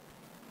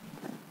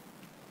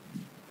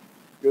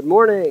Good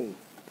morning.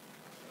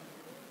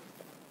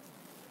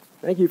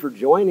 Thank you for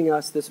joining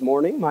us this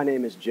morning. My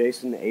name is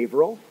Jason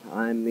Averill.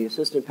 I'm the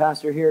assistant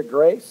pastor here at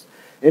Grace,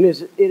 and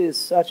it is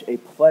such a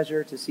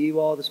pleasure to see you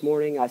all this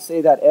morning. I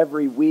say that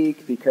every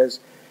week because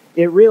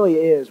it really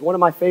is one of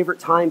my favorite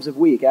times of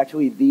week,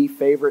 actually the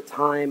favorite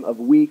time of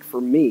week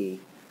for me,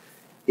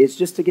 is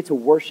just to get to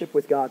worship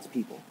with God's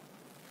people.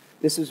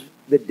 This is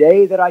the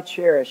day that I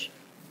cherish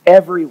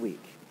every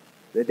week,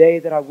 the day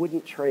that I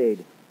wouldn't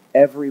trade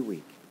every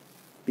week.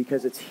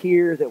 Because it's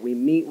here that we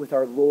meet with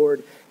our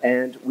Lord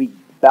and we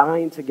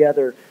bind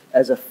together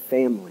as a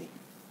family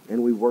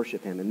and we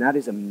worship Him. And that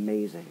is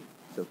amazing.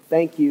 So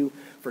thank you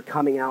for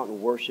coming out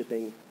and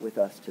worshiping with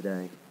us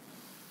today.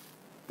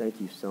 Thank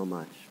you so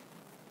much.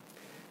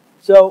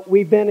 So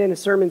we've been in a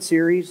sermon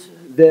series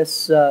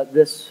this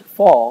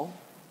fall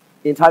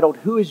entitled,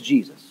 Who is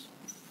Jesus?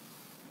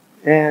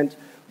 And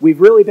we've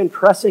really been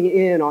pressing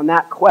in on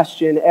that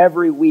question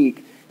every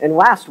week. And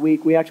last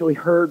week we actually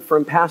heard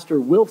from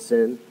Pastor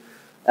Wilson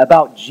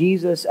about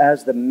Jesus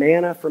as the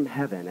manna from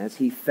heaven as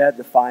He fed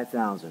the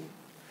 5,000.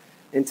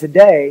 And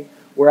today,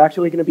 we're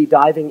actually going to be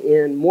diving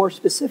in more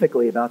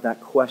specifically about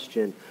that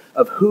question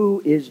of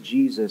who is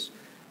Jesus.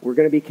 We're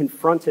going to be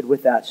confronted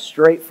with that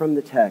straight from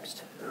the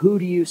text. Who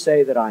do you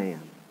say that I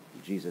am?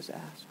 Jesus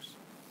asks.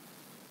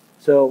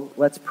 So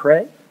let's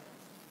pray,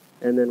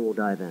 and then we'll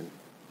dive in.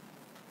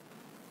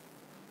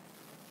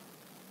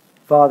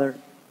 Father,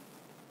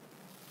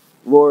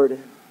 Lord,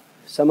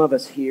 some of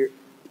us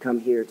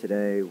come here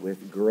today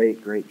with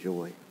great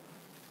joy.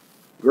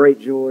 Great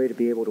joy to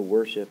be able to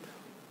worship.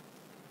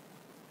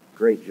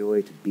 Great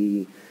joy to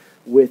be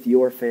with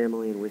your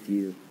family and with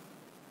you.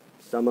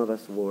 Some of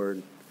us,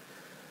 Lord,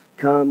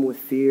 come with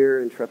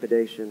fear and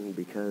trepidation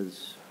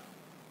because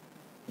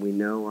we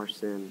know our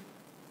sin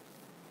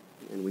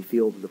and we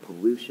feel the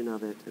pollution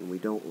of it and we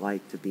don't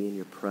like to be in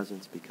your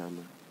presence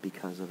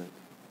because of it.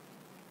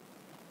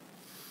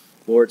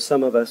 Lord,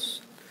 some of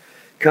us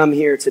come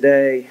here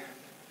today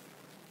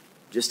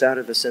just out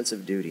of a sense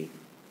of duty.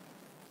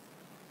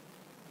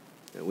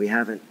 We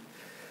haven't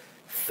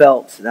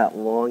felt that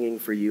longing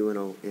for you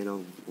in a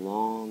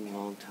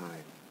long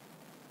time.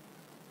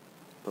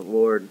 But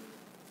Lord,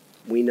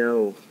 we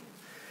know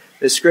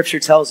the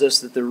Scripture tells us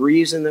that the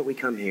reason that we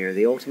come here,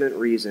 the ultimate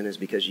reason, is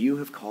because you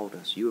have called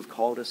us. You have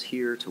called us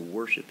here to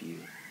worship you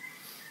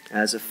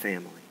as a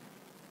family.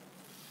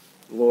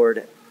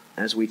 Lord,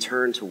 as we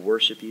turn to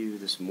worship you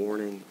this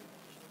morning,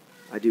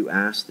 I do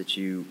ask that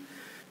you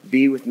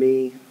be with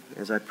me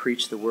as I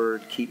preach the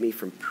word. Keep me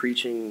from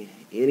preaching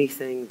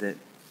anything that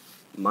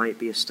might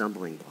be a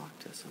stumbling block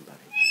to somebody.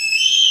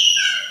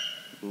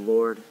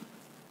 Lord,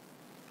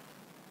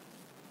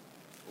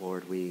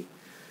 we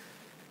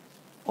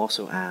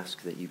also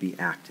ask that you be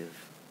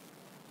active.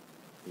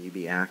 That you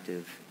be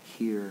active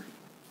here,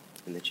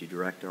 and that you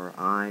direct our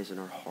eyes and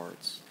our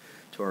hearts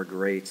to our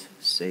great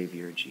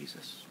Savior,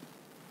 Jesus.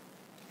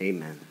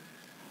 Amen.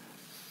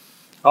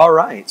 All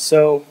right,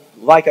 so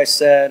like I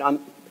said, I'm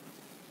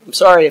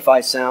sorry if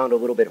I sound a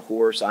little bit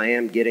hoarse. I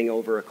am getting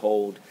over a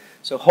cold.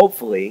 So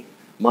hopefully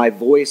my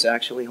voice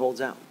actually holds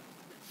out.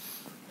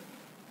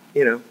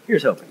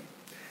 Here's hoping.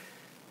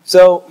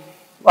 So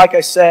like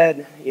I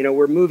said,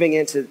 we're moving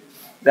into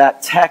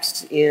that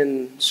text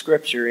in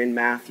Scripture in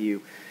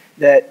Matthew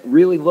that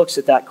really looks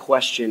at that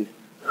question,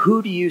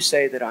 who do you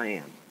say that I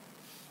am?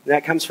 And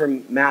that comes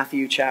from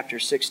Matthew chapter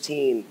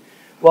 16.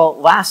 Well,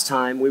 last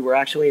time we were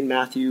actually in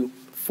Matthew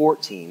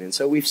 14. And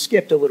so we've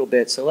skipped a little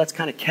bit, so let's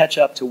kind of catch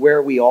up to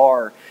where we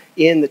are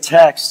in the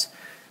text.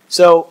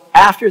 So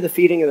after the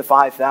feeding of the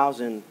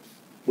 5,000,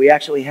 we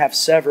actually have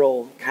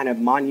several kind of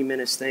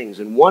monumentous things.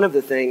 And one of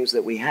the things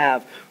that we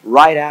have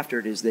right after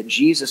it is that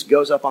Jesus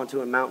goes up onto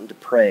a mountain to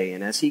pray.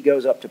 And as he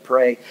goes up to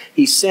pray,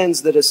 he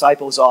sends the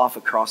disciples off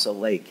across a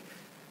lake.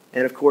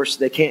 And of course,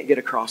 they can't get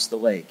across the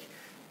lake.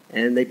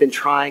 And they've been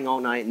trying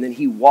all night. And then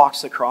he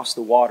walks across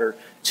the water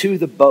to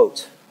the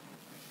boat.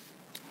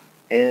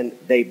 And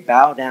they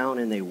bow down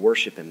and they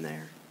worship him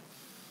there.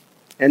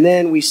 And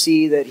then we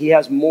see that he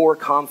has more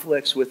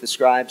conflicts with the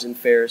scribes and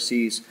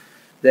Pharisees,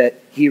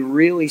 that he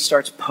really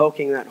starts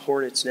poking that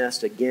hornet's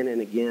nest again and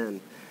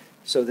again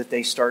so that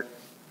they start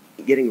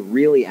getting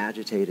really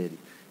agitated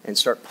and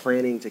start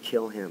planning to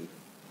kill him.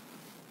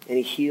 And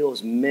he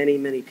heals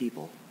many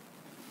people.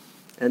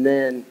 And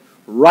then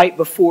right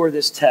before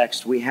this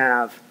text, we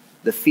have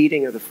the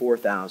feeding of the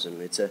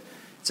 4,000. It's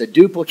a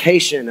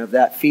duplication of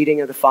that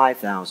feeding of the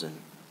 5,000.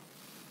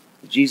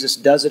 Jesus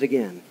does it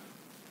again.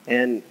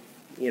 And,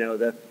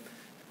 the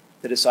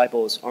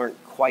disciples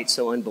aren't quite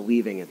so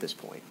unbelieving at this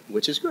point,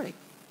 which is great.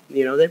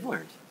 They've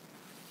learned.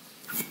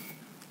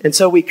 And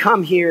so we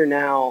come here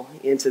now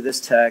into this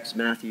text,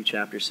 Matthew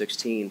chapter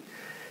 16.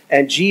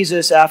 And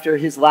Jesus, after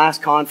his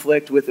last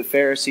conflict with the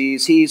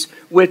Pharisees, he's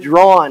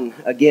withdrawn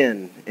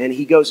again, and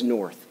he goes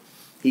north.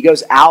 He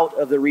goes out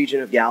of the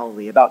region of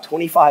Galilee, about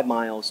 25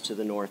 miles to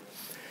the north.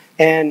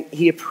 And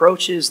he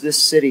approaches this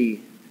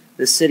city,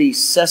 the city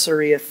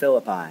Caesarea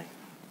Philippi.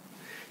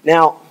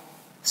 Now,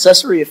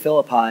 Caesarea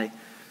Philippi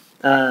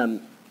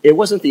It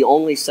wasn't the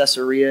only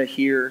Caesarea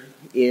here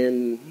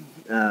in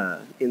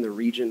the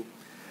region.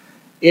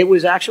 It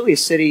was actually a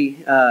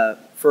city it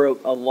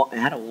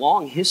had a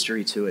long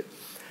history to it.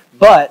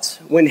 But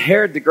when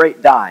Herod the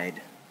Great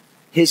died,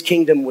 his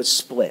kingdom was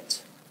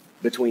split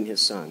between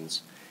his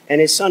sons.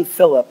 And his son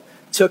Philip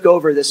took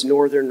over this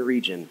northern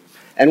region.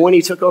 And when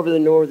he took over the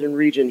northern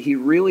region, he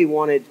really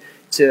wanted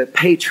to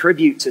pay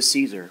tribute to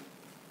Caesar.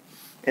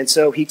 And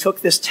so he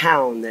took this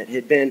town that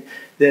had been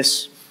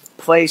this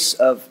place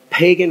of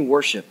pagan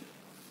worship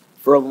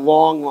for a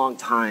long, long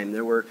time.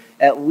 There were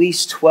at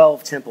least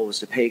 12 temples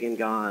to pagan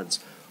gods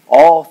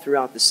all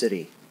throughout the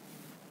city.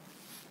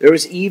 There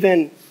was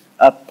even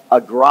a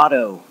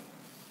grotto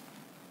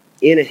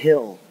in a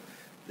hill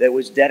that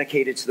was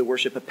dedicated to the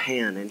worship of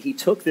Pan. And he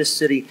took this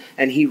city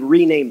and he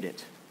renamed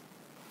it.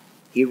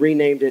 He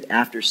renamed it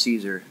after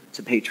Caesar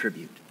to pay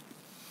tribute.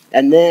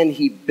 And then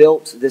he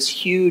built this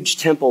huge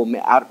temple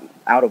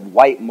out of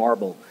white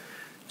marble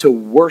to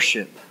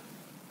worship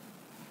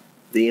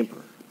the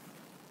emperor.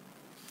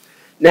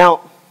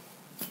 Now,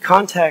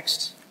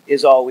 context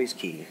is always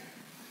key.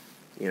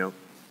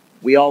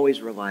 We always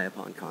rely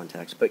upon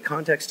context. But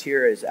context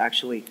here is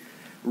actually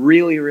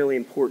really, really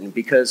important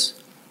because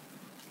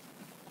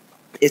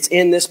it's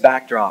in this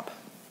backdrop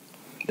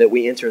that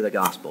we enter the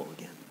gospel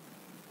again.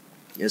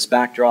 This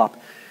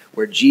backdrop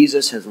where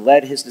Jesus has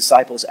led his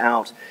disciples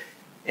out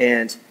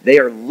and they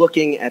are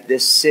looking at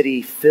this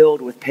city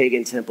filled with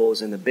pagan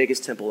temples, and the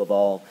biggest temple of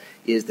all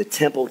is the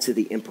temple to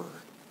the emperor.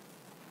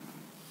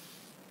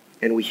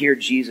 And we hear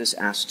Jesus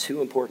ask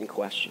two important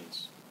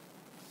questions.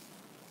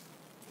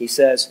 He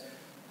says,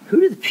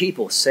 "Who do the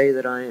people say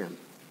that I am?"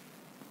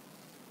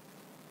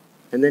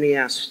 And then he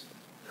asks,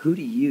 "Who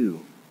do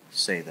you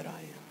say that I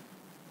am?"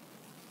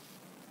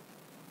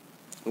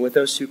 And with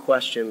those two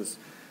questions,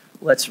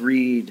 let's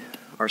read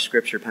our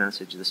scripture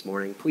passage this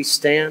morning. Please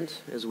stand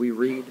as we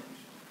read.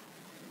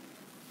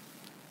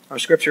 Our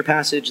scripture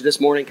passage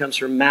this morning comes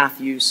from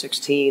Matthew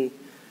 16.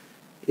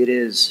 It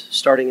is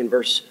starting in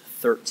verse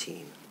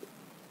 13.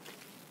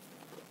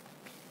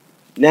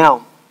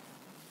 Now,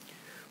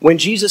 when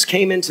Jesus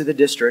came into the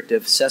district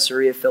of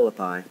Caesarea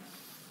Philippi,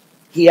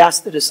 he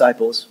asked the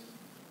disciples,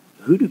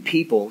 "Who do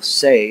people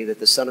say that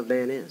the Son of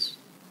Man is?"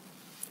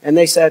 And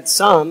they said,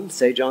 "Some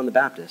say John the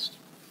Baptist,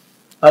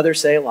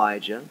 others say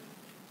Elijah,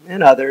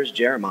 and others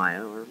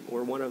Jeremiah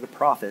or one of the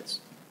prophets."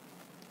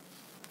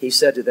 He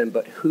said to them,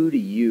 "But who do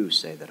you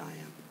say that I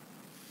am?"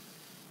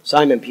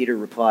 Simon Peter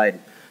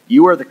replied,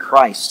 "You are the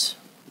Christ,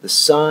 the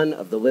Son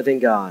of the living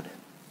God."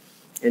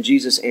 And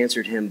Jesus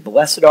answered him,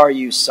 "Blessed are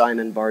you,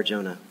 Simon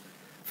Bar-Jonah,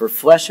 for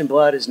flesh and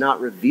blood has not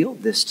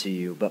revealed this to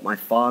you, but my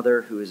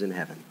Father who is in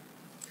heaven.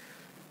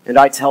 And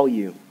I tell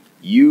you,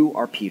 you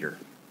are Peter,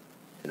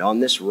 and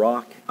on this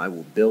rock I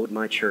will build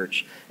my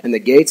church, and the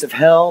gates of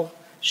hell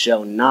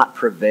shall not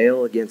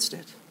prevail against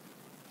it.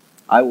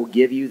 I will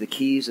give you the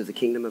keys of the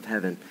kingdom of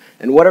heaven,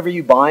 and whatever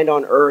you bind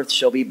on earth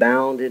shall be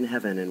bound in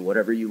heaven, and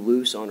whatever you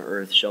loose on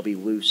earth shall be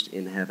loosed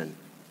in heaven."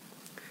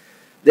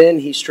 Then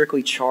he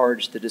strictly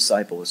charged the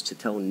disciples to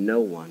tell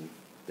no one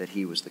that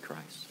he was the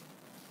Christ.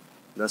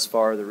 Thus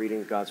far, the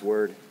reading of God's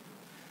word.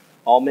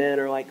 All men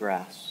are like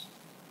grass,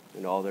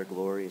 and all their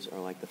glories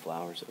are like the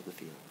flowers of the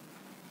field.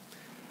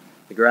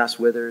 The grass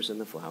withers and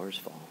the flowers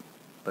fall,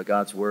 but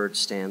God's word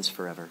stands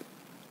forever.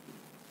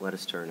 Let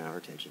us turn our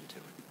attention to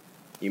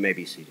it. You may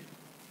be seated.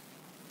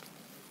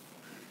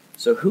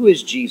 So who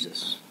is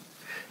Jesus?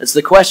 That's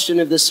the question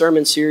of this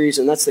sermon series,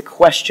 and that's the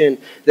question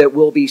that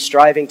we'll be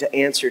striving to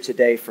answer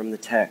today from the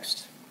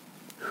text.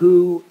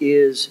 Who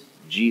is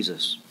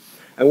Jesus?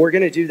 And we're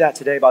going to do that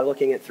today by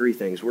looking at three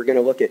things. We're going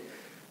to look at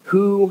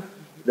who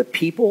the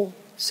people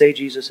say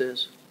Jesus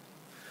is.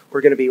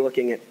 We're going to be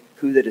looking at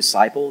who the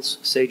disciples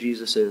say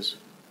Jesus is.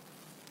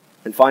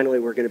 And finally,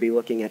 we're going to be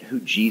looking at who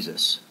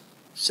Jesus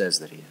says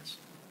that he is.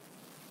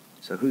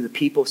 So who the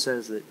people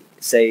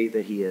say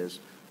that he is,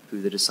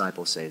 who the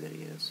disciples say that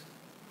he is,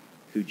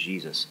 who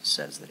Jesus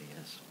says that he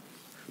is.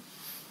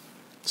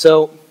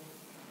 So,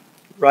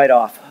 right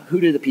off, who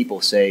do the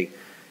people say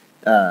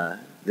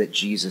that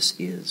Jesus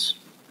is?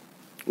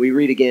 We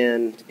read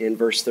again in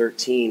verse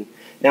 13.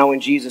 Now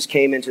when Jesus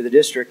came into the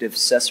district of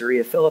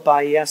Caesarea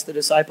Philippi, he asked the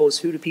disciples,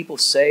 "Who do people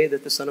say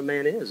that the Son of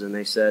Man is?" And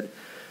they said,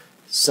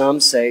 "Some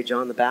say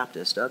John the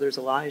Baptist, others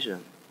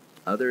Elijah,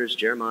 others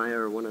Jeremiah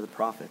or one of the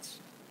prophets."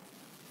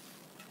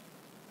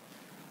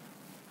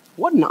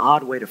 What an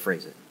odd way to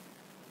phrase it.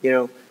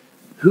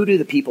 Who do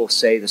the people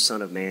say the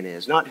Son of Man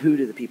is? Not who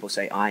do the people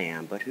say I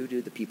am, but who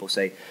do the people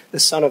say the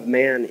Son of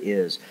Man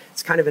is?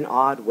 It's kind of an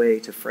odd way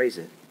to phrase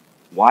it.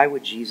 Why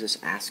would Jesus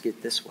ask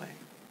it this way?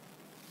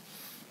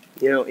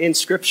 In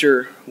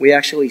Scripture, we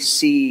actually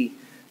see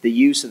the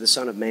use of the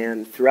Son of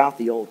Man throughout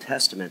the Old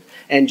Testament.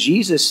 And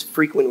Jesus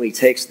frequently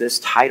takes this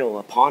title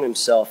upon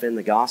himself in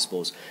the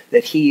Gospels,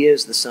 that he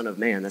is the Son of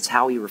Man. That's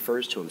how he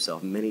refers to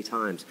himself many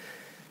times.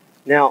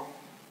 Now,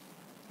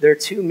 there are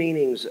two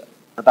meanings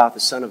about the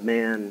Son of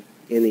Man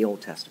in the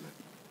Old Testament.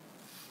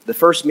 The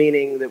first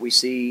meaning that we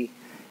see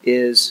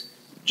is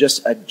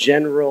just a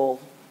general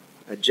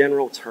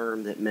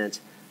term that meant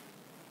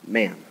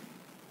man.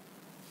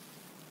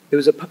 It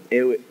was a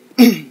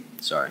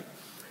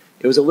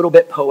little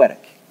bit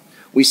poetic.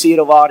 We see it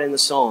a lot in the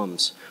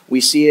Psalms.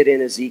 We see it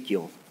in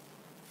Ezekiel.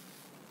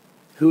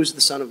 Who is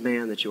the Son of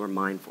Man that you are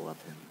mindful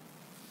of him?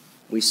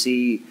 We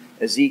see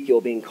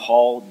Ezekiel being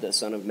called the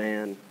Son of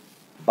Man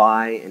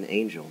by an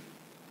angel.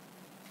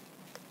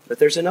 But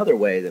there's another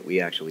way that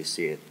we actually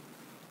see it.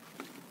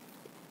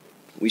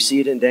 We see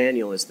it in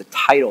Daniel as the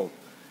title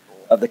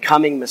of the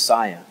coming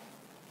Messiah.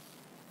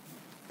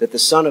 That the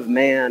Son of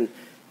Man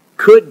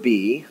could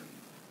be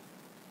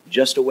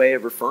just a way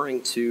of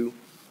referring to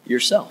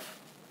yourself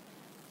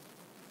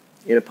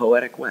in a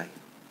poetic way.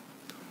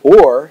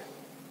 Or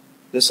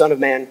the Son of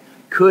Man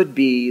could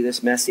be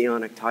this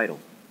messianic title.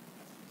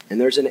 And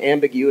there's an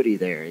ambiguity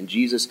there, and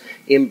Jesus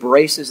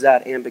embraces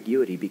that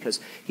ambiguity because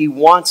he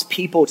wants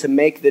people to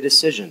make the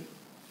decision.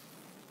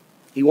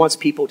 He wants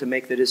people to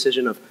make the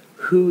decision of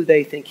who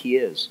they think he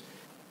is.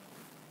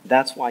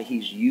 That's why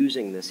he's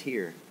using this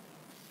here.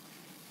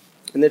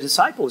 And the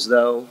disciples,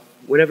 though,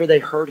 whenever they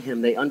heard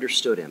him, they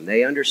understood him.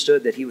 They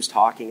understood that he was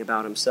talking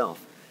about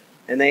himself.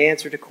 And they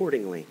answered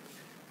accordingly.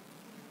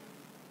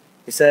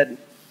 They said,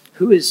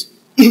 who is...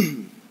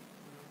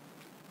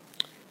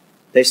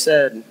 They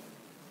said,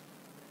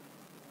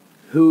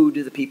 who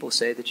do the people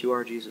say that you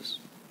are, Jesus?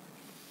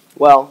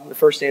 Well, the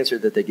first answer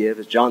that they give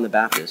is John the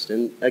Baptist.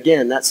 And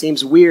again, that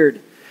seems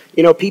weird.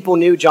 You know, people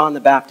knew John the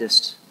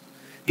Baptist.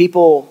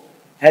 People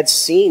had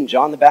seen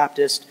John the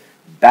Baptist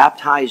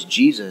baptize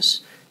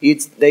Jesus.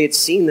 They had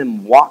seen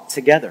them walk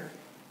together.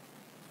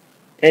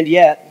 And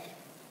yet,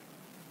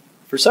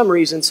 for some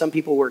reason, some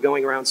people were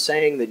going around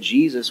saying that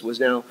Jesus was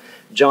now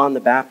John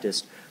the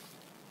Baptist.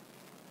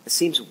 It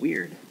seems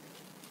weird.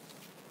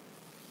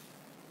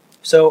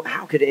 So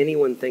how could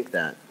anyone think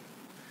that?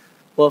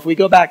 Well, if we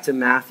go back to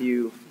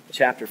Matthew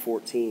chapter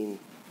 14,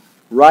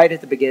 right at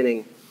the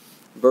beginning,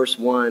 verse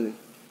 1,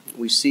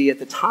 we see at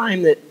the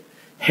time that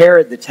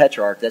Herod the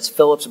Tetrarch, that's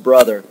Philip's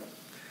brother,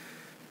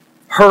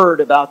 heard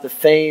about the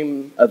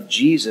fame of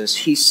Jesus,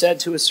 he said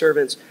to his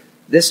servants,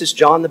 "This is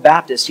John the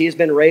Baptist. He has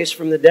been raised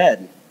from the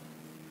dead."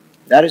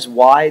 That is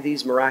why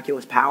these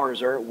miraculous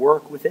powers are at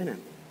work within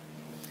him.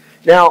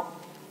 Now,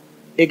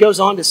 it goes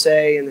on to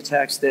say in the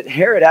text that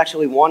Herod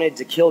actually wanted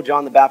to kill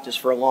John the Baptist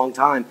for a long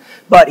time,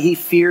 but he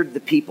feared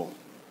the people.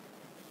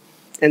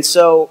 And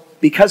so,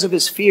 because of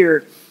his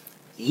fear,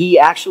 he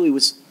actually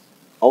was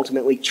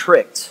ultimately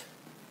tricked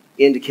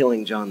into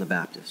killing John the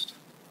Baptist.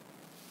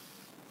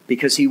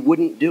 Because he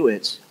wouldn't do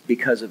it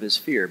because of his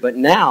fear. But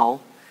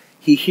now,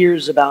 he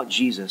hears about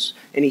Jesus,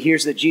 and he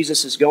hears that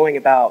Jesus is going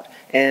about,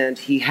 and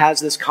he has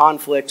this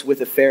conflict with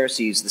the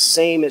Pharisees, the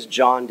same as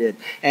John did.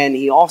 And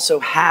he also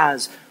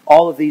has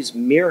all of these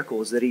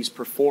miracles that he's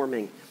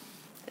performing.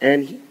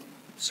 And he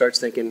starts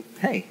thinking,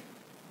 hey,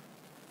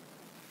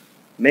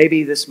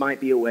 maybe this might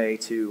be a way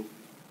to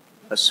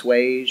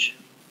assuage,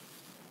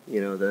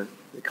 the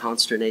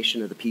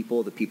consternation of the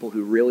people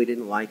who really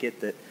didn't like it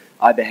that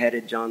I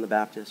beheaded John the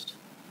Baptist.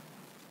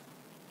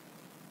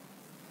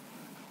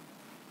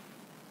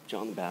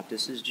 John the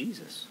Baptist is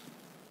Jesus.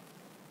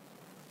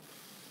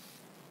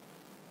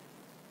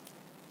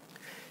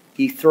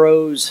 He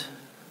throws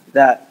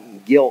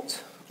that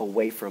guilt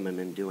away from him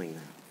in doing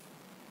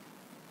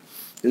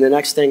that. And the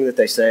next thing that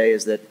they say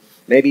is that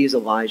maybe he's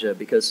Elijah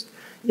because,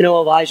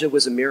 Elijah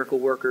was a miracle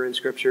worker in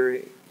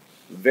Scripture,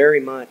 very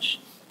much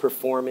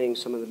performing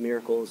some of the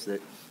miracles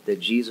that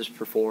Jesus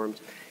performed.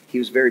 He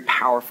was very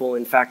powerful.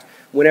 In fact,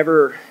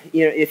 whenever,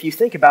 if you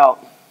think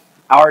about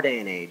our day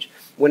and age,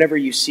 whenever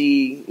you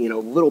see,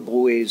 little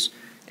boys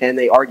and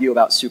they argue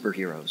about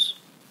superheroes,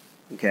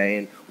 okay,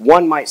 and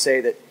one might say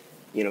that,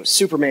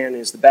 Superman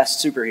is the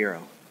best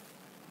superhero,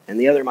 and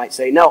the other might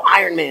say, no,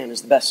 Iron Man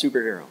is the best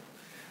superhero.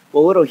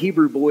 Well, little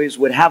Hebrew boys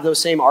would have those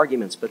same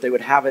arguments, but they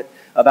would have it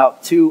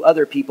about two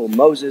other people,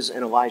 Moses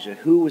and Elijah.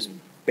 Who was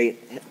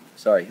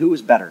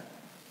better?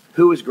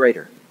 Who was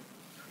greater?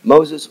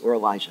 Moses or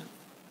Elijah?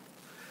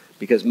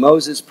 Because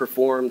Moses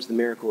performed the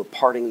miracle of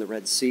parting the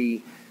Red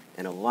Sea,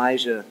 and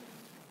Elijah,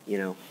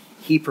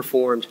 he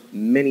performed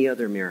many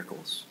other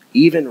miracles,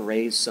 even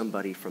raised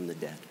somebody from the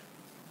dead.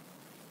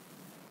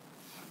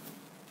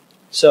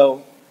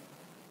 So,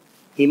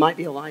 he might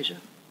be Elijah.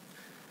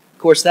 Of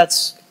course,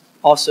 that's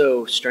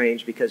also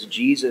strange because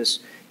Jesus,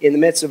 in the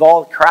midst of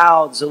all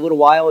crowds a little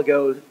while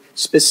ago,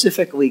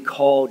 specifically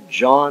called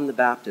John the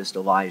Baptist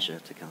Elijah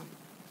to come.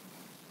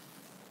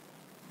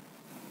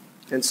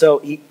 And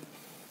so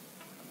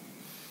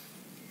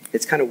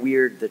it's kind of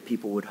weird that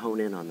people would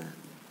hone in on that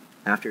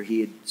after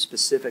he had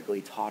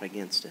specifically taught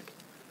against it.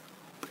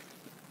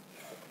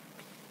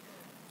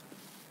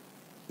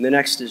 And the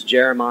next is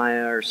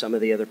Jeremiah or some of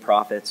the other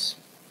prophets.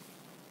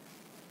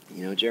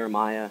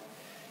 Jeremiah,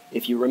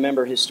 if you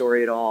remember his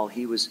story at all,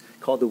 he was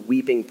called the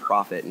weeping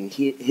prophet. And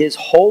his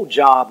whole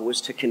job was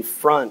to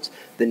confront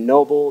the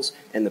nobles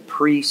and the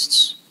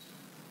priests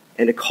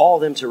and to call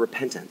them to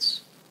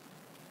repentance.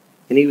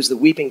 And he was the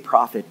weeping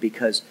prophet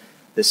because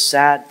the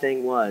sad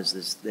thing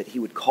was that he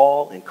would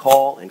call and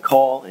call and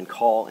call and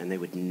call, and they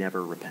would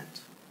never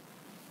repent.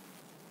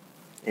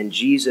 And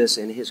Jesus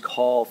and his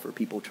call for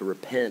people to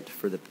repent,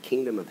 for the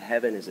kingdom of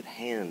heaven is at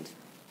hand.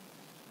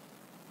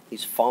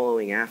 He's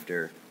following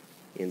after,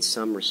 in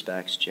some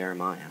respects,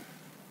 Jeremiah.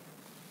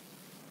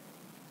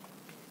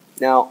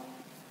 Now,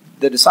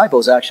 the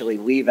disciples actually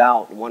leave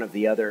out one of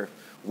the other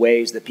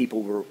ways that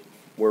people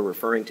were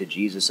referring to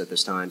Jesus at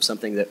this time,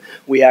 something that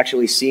we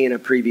actually see in a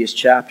previous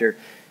chapter.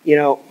 You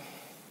know,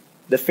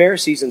 the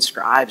Pharisees and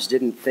scribes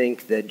didn't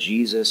think that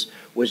Jesus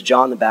was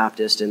John the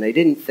Baptist, and they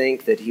didn't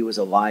think that he was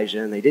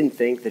Elijah, and they didn't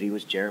think that he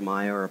was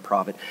Jeremiah or a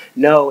prophet.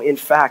 No, in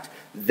fact,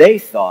 they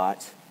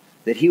thought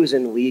that he was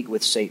in league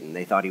with Satan.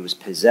 They thought he was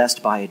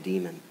possessed by a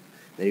demon,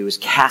 that he was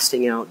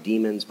casting out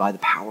demons by the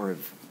power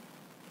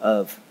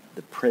of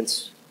the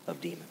prince of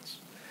demons.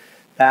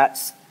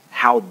 That's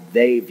how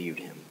they viewed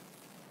him.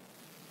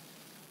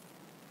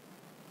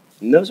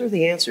 And those are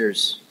the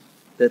answers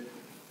that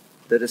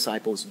the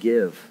disciples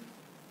give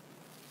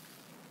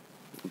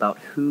about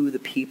who the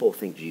people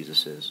think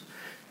Jesus is.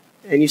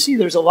 And you see,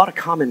 there's a lot of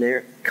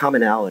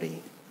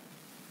commonality.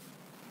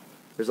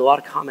 There's a lot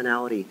of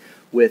commonality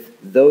with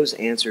those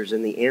answers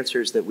and the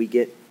answers that we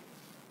get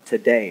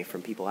today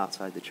from people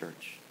outside the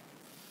church.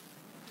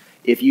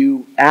 If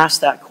you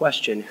ask that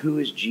question, who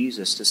is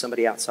Jesus, to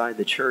somebody outside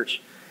the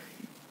church,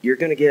 you're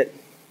going to get,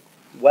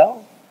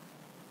 well,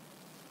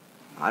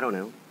 I don't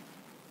know.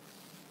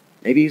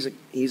 Maybe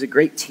he's a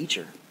great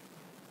teacher,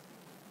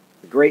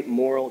 a great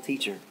moral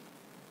teacher.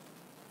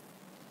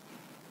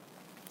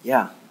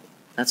 Yeah,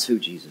 that's who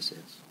Jesus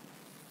is.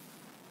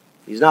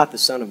 He's not the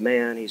Son of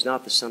Man. He's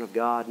not the Son of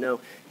God. No,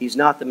 he's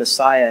not the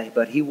Messiah,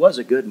 but he was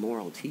a good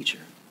moral teacher.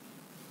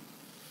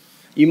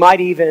 You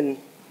might even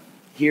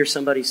hear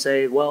somebody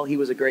say, well, he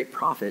was a great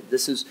prophet.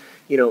 This is,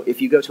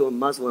 if you go to a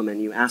Muslim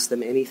and you ask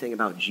them anything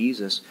about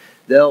Jesus,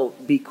 they'll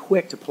be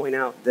quick to point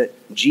out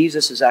that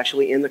Jesus is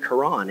actually in the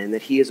Quran and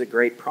that he is a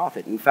great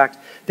prophet. In fact,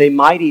 they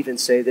might even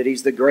say that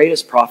he's the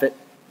greatest prophet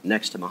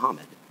next to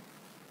Muhammad.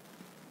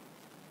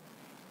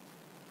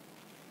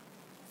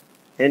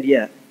 And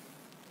yet,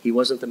 he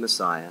wasn't the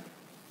Messiah.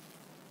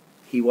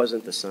 He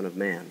wasn't the Son of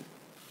Man.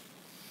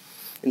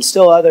 And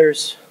still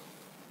others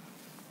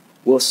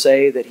will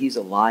say that he's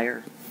a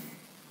liar.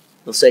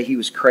 They'll say he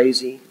was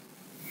crazy.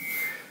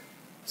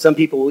 Some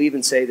people will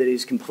even say that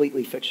he's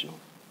completely fictional.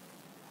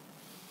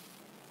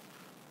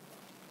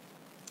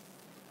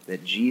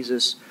 That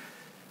Jesus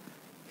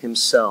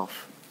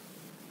himself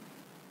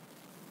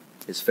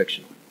is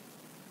fictional.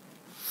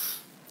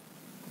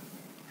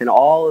 And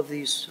all of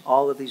these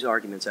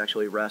arguments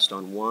actually rest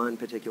on one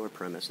particular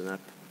premise, and that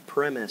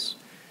premise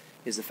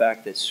is the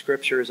fact that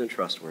Scripture isn't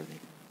trustworthy,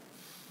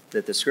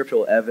 that the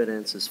scriptural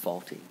evidence is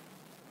faulty.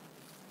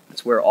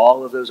 That's where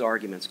all of those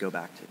arguments go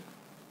back to.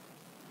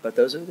 But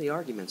those are the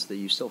arguments that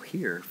you still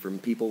hear from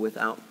people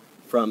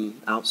from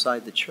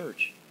outside the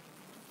church.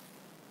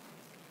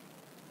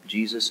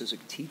 Jesus is a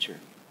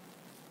teacher,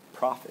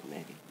 prophet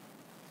maybe.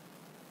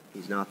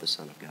 He's not the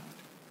Son of God.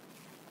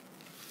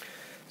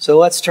 So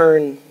let's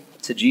turn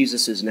to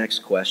Jesus' next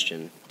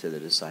question to the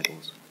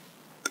disciples,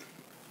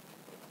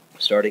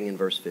 starting in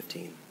verse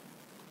 15.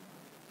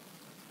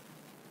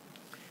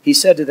 He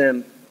said to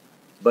them,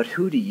 "But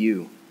who do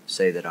you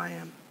say that I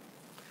am?"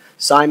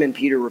 Simon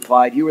Peter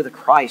replied, "You are the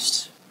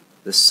Christ,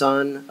 the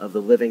Son of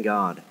the living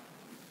God."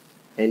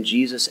 And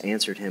Jesus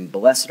answered him,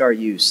 "Blessed are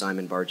you,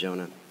 Simon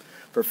Bar-Jonah,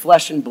 for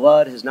flesh and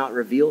blood has not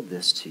revealed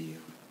this to you,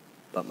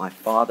 but my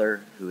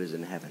Father who is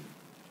in heaven."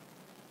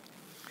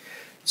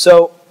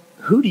 So,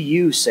 who do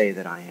you say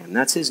that I am?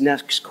 That's his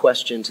next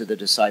question to the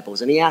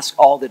disciples. And he asks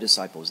all the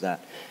disciples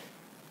that.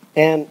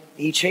 And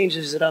he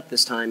changes it up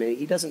this time. And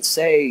he doesn't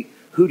say,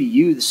 who do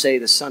you say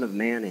the Son of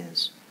Man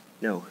is?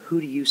 No,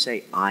 who do you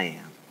say I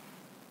am?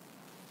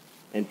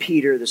 And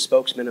Peter, the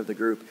spokesman of the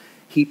group,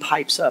 he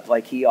pipes up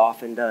like he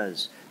often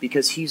does.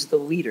 Because he's the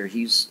leader.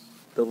 He's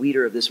the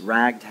leader of this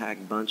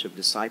ragtag bunch of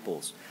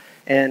disciples.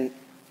 And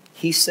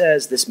he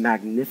says this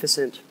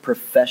magnificent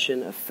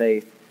profession of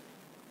faith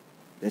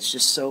that's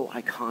just so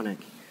iconic.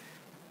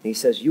 And he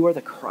says, "You are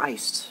the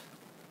Christ.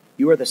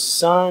 You are the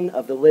Son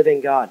of the living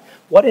God."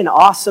 What an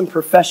awesome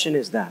profession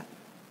is that.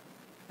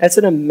 That's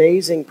an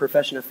amazing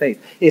profession of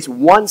faith. It's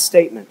one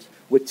statement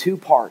with two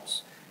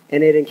parts,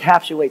 and it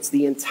encapsulates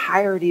the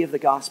entirety of the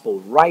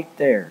gospel right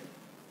there.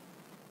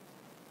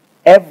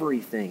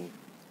 Everything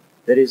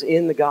that is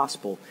in the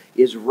gospel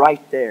is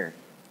right there.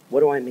 What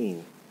do I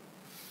mean?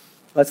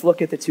 Let's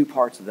look at the two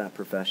parts of that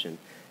profession.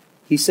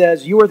 He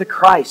says, "You are the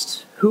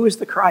Christ." Who is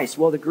the Christ?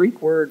 Well, the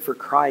Greek word for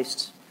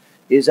Christ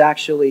is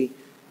actually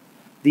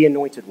the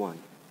anointed one.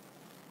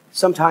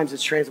 Sometimes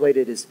it's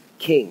translated as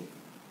king,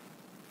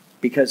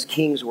 because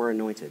kings were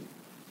anointed.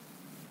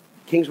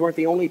 Kings weren't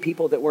the only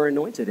people that were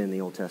anointed in the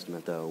Old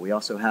Testament, though. We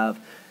also have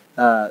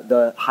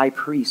the high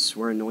priests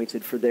were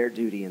anointed for their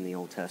duty in the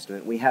Old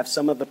Testament. We have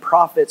some of the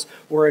prophets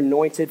were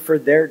anointed for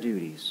their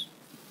duties.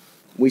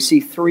 We see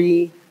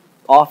three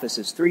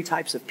offices, three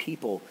types of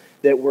people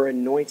that were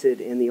anointed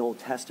in the Old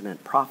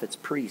Testament: prophets,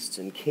 priests,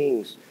 and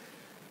kings.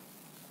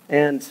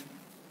 And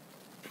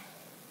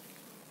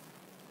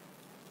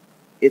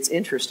it's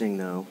interesting,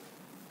 though,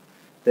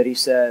 that he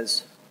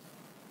says,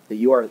 that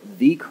you are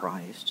the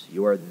Christ,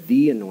 you are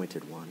the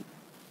anointed one.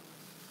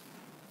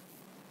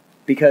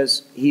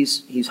 Because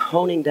he's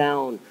honing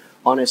down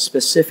on a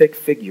specific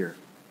figure.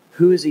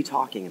 Who is he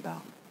talking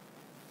about?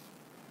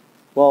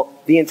 Well,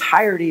 the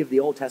entirety of the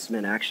Old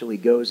Testament actually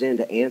goes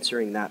into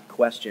answering that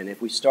question.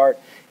 If we start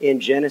in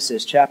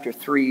Genesis chapter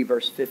 3,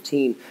 verse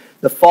 15,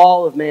 the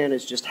fall of man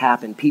has just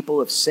happened. People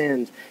have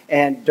sinned.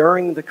 And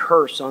during the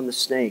curse on the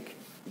snake,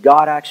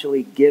 God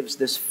actually gives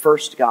this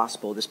first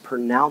gospel, this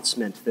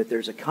pronouncement that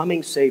there's a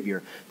coming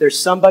Savior. There's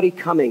somebody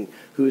coming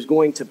who is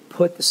going to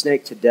put the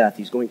snake to death.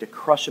 He's going to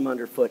crush him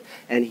underfoot,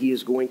 and he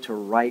is going to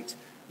right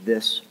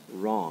this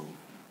wrong.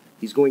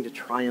 He's going to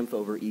triumph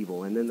over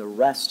evil. And then the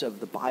rest of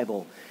the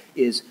Bible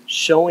is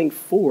showing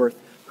forth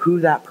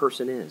who that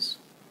person is.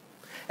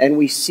 And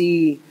we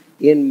see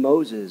in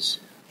Moses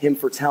him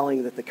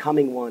foretelling that the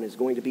coming one is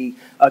going to be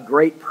a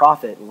great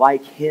prophet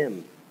like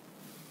him,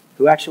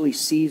 who actually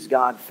sees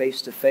God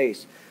face to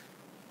face.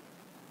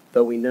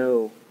 Though we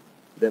know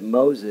that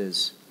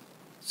Moses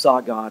saw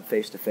God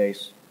face to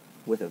face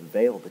with a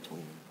veil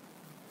between them.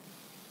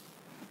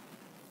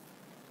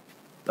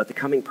 But the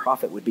coming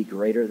prophet would be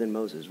greater than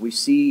Moses. We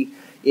see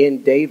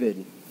in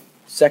David,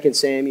 2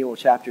 Samuel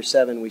chapter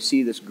 7, we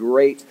see this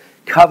great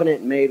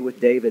covenant made with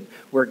David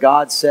where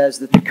God says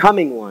that the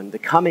coming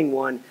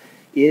one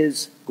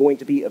is going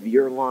to be of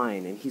your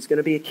line, and he's going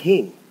to be a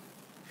king.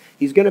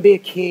 He's going to be a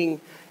king,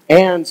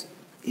 and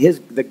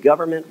the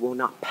government will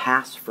not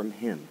pass from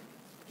him.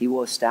 He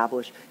will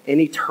establish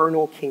an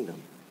eternal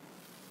kingdom.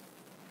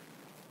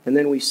 And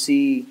then we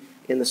see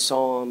in the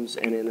Psalms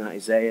and in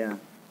Isaiah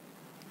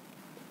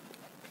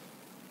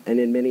and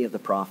in many of the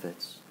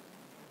prophets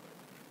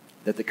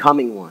that the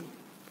coming one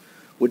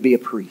would be a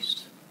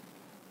priest.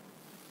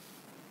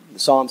 The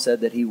Psalm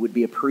said that he would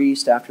be a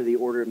priest after the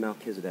order of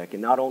Melchizedek,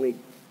 and not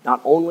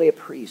only a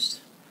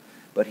priest,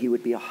 but he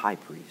would be a high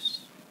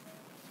priest.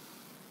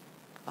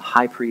 A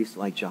high priest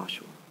like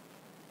Joshua.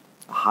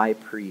 A high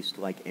priest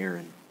like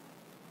Aaron.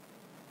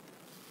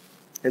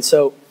 And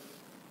so,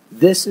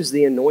 this is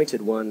the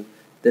anointed one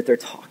that they're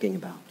talking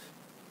about.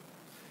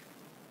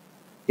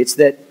 It's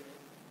that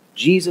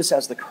Jesus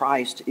as the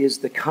Christ is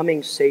the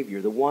coming Savior,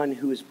 the one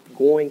who is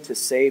going to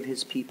save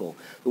his people,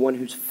 the one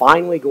who's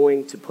finally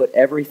going to put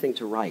everything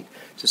to right,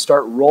 to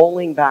start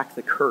rolling back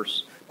the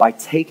curse by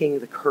taking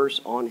the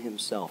curse on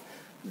himself.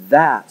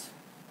 That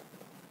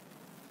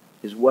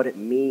is what it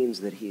means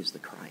that he is the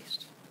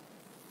Christ.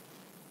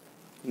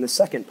 In the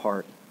second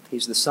part,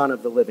 he's the Son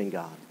of the living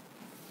God.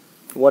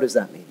 What does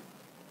that mean?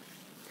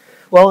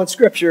 Well, in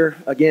Scripture,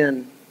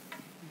 again,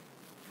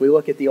 if we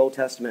look at the Old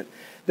Testament,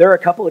 there are a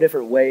couple of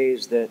different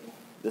ways that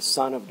the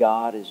Son of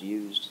God is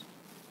used.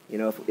 You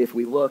know, if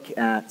we look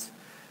at,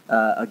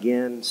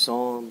 again,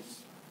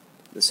 Psalms,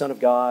 the Son of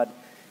God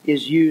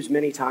is used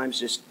many times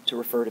just to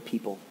refer to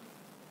people.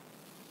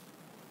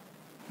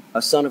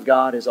 A Son of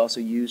God is also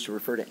used to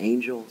refer to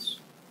angels.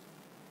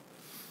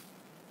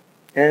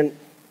 And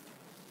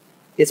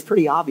it's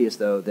pretty obvious,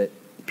 though, that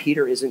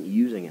Peter isn't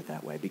using it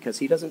that way, because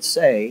he doesn't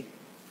say,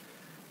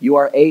 you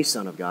are a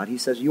Son of God. He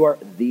says, you are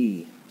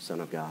the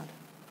Son of God.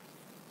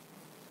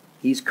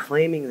 He's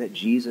claiming that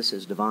Jesus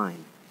is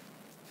divine.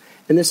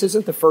 And this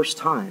isn't the first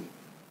time.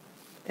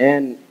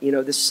 And, you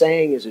know, this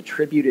saying is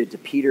attributed to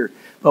Peter,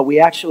 but we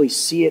actually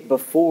see it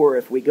before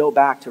if we go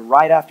back to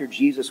right after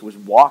Jesus was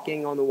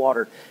walking on the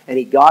water and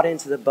he got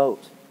into the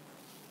boat.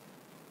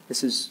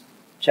 This is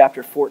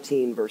chapter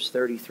 14, verse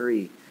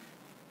 33.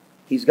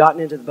 He's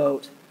gotten into the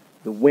boat,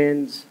 the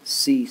winds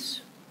cease,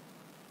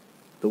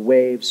 the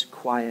waves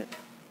quiet.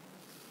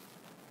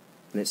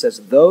 And it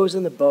says, those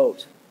in the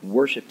boat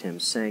worshipped him,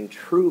 saying,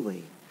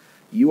 truly,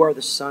 you are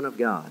the Son of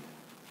God.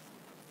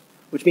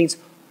 Which means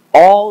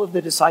all of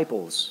the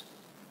disciples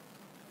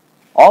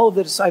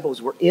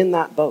were in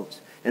that boat.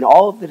 And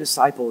all of the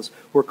disciples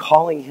were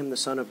calling him the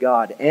Son of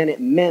God. And it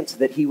meant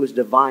that he was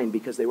divine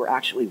because they were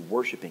actually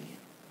worshiping him.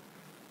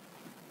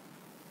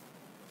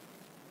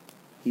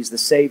 He's the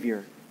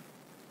Savior.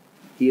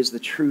 He is the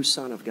true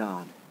Son of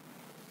God.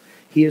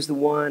 He is the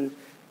one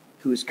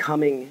who is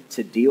coming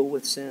to deal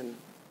with sin.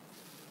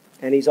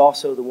 And he's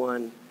also the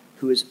one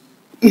who is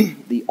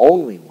the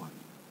only one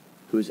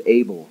who is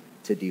able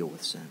to deal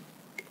with sin.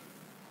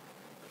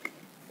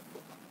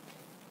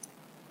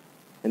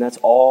 And that's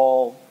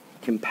all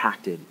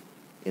compacted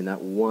in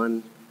that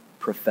one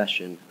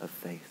profession of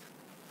faith.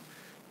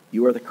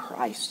 You are the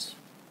Christ.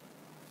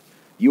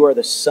 You are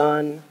the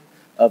Son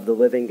of the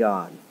living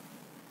God.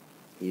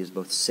 He is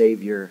both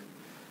Savior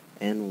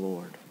and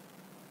Lord.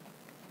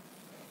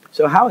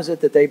 So how is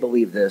it that they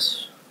believed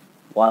this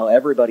while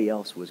everybody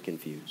else was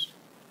confused?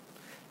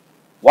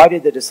 Why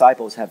did the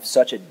disciples have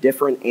such a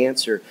different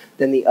answer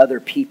than the other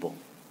people?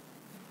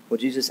 Well,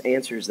 Jesus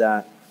answers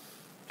that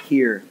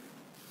here.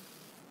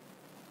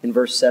 In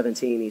verse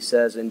 17, he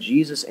says, and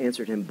Jesus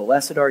answered him,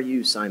 blessed are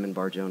you, Simon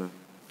Bar-Jonah,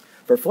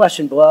 for flesh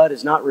and blood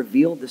has not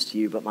revealed this to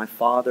you, but my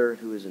Father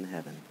who is in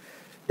heaven.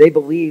 They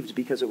believed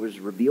because it was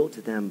revealed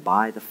to them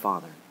by the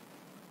Father.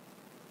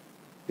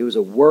 It was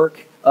a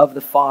work of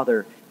the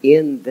Father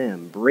in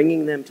them,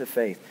 bringing them to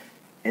faith.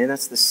 And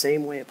that's the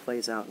same way it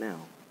plays out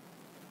now.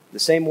 The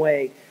same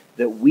way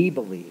that we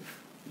believe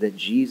that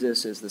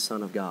Jesus is the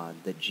Son of God,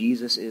 that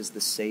Jesus is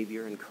the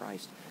Savior in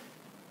Christ.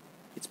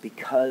 It's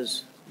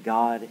because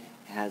God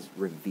has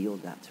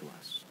revealed that to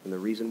us. And the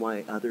reason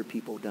why other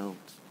people don't,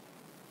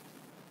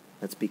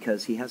 that's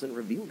because he hasn't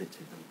revealed it to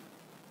them.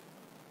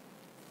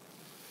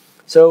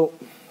 So,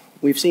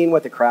 we've seen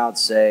what the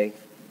crowds say,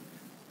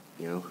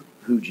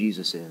 who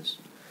Jesus is.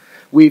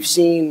 We've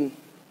seen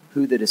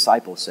who the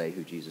disciples say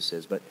who Jesus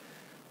is, but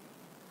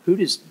who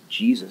does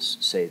Jesus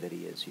say that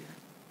he is here?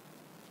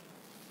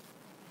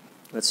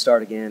 Let's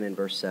start again in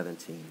verse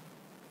 17.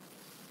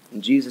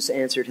 And Jesus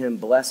answered him,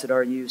 "Blessed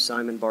are you,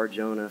 Simon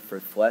Bar-Jonah, for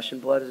flesh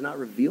and blood has not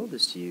revealed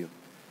this to you,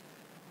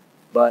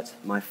 but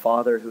my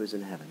Father who is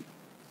in heaven.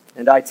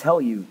 And I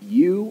tell you,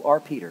 you are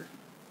Peter,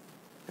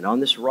 and on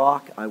this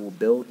rock I will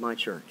build my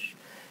church,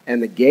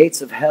 and the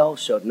gates of hell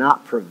shall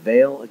not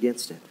prevail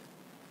against it.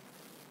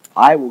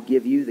 I will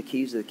give you the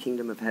keys of the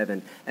kingdom of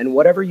heaven, and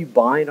whatever you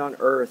bind on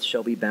earth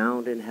shall be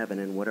bound in heaven,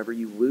 and whatever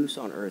you loose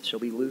on earth shall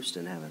be loosed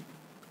in heaven."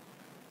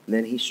 And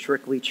then he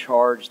strictly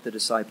charged the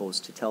disciples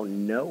to tell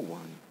no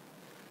one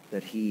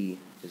that he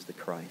is the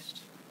Christ.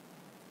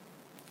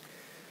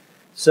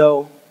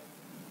 So,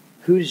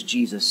 who does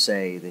Jesus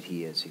say that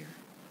he is here?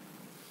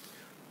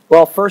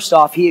 Well, first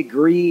off, he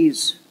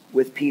agrees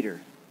with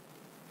Peter.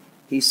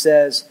 He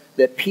says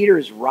that Peter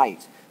is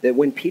right, that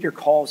when Peter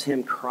calls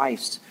him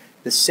Christ,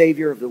 the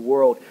Savior of the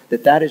world,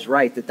 that is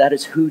right, that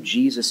is who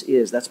Jesus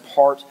is. That's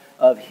part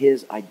of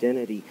his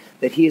identity,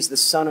 that he is the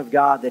Son of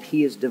God, that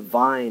he is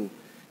divine,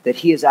 that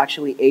he is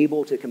actually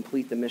able to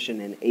complete the mission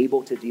and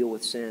able to deal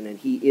with sin, and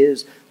he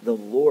is the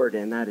Lord,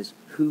 and that is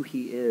who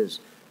he is.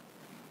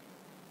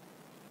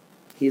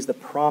 He is the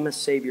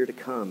promised Savior to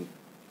come,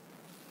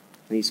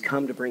 and he's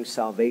come to bring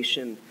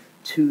salvation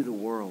to the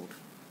world.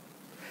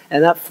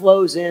 And that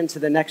flows into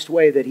the next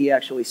way that he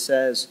actually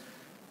says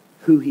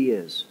who he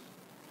is.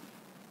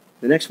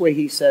 The next way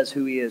he says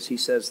who he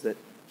says that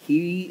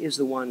he is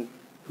the one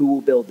who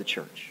will build the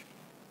church.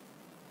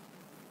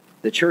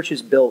 The church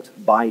is built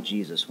by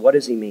Jesus. What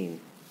does he mean?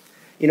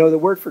 The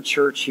word for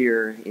church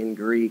here in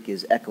Greek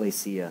is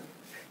ekklesia.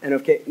 And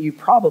okay, you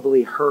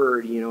probably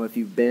heard, if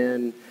you've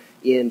been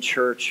in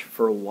church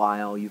for a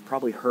while, you've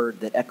probably heard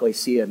that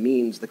ekklesia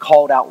means the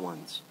called out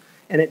ones.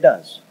 And it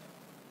does.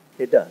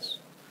 It does.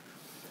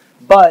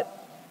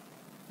 But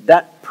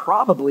that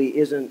probably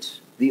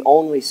isn't the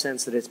only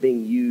sense that it's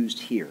being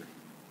used here.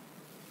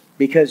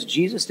 Because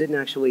Jesus didn't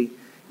actually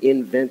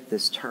invent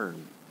this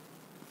term.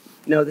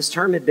 No, this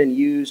term had been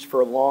used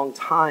for a long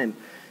time.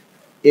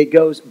 It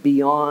goes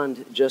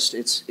beyond just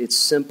its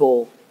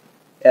simple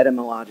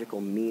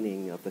etymological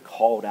meaning of the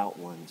called out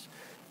ones.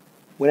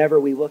 Whenever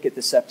we look at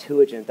the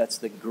Septuagint, that's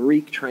the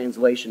Greek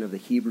translation of the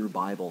Hebrew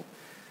Bible,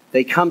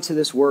 they come to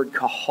this word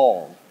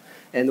kahal.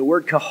 And the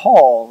word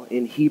kahal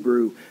in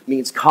Hebrew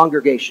means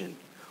congregation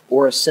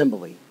or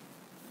assembly.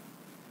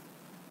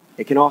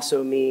 It can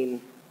also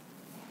mean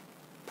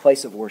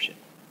place of worship.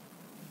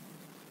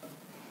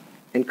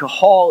 And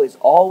kahal is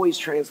always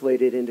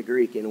translated into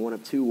Greek in one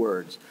of two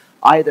words.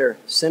 Either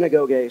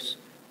synagoges,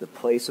 the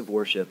place of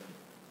worship,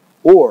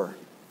 or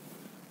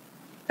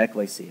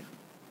ekklesia,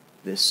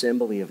 the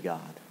assembly of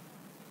God.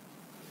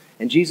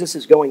 And Jesus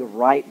is going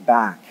right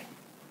back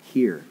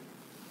here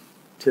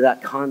to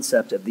that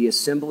concept of the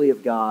assembly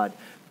of God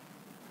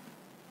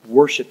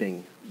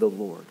worshiping the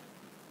Lord.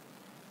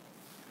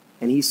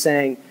 And he's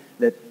saying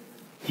that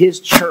his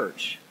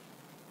church,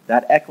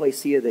 that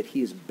ekklesia that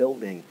he is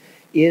building,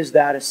 is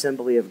that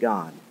assembly of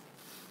God.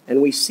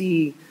 And we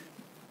see,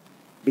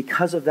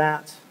 because of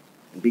that,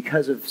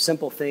 because of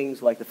simple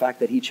things like the fact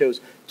that he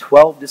chose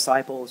 12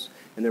 disciples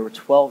and there were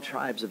 12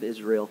 tribes of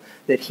Israel,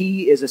 that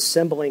he is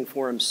assembling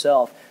for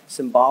himself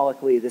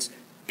symbolically this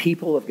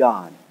people of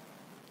God.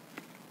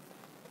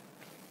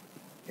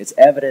 It's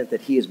evident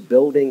that he is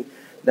building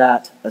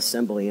that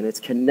assembly, and it's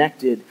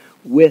connected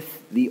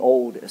with the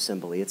old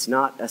assembly. It's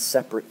not a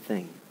separate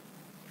thing.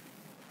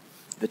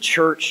 The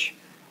church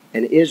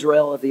and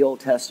Israel of the Old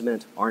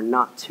Testament are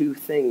not two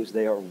things,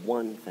 they are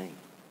one thing.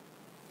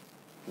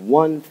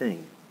 One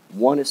thing,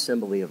 one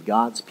assembly of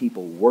God's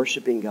people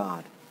worshiping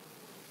God.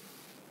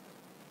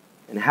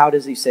 And how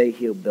does he say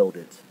he'll build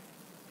it?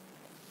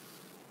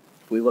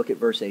 If we look at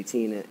verse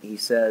 18, he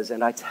says,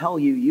 "And I tell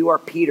you, you are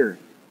Peter,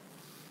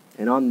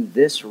 and on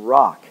this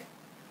rock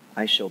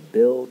I shall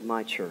build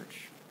my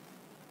church."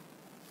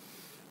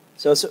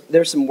 So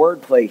there's some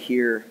wordplay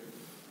here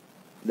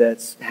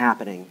that's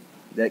happening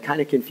that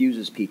kind of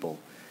confuses people.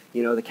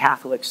 The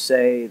Catholics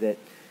say that,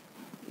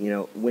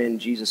 when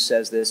Jesus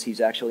says this,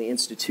 he's actually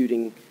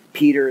instituting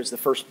Peter as the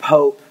first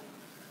pope,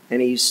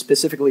 and he's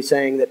specifically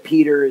saying that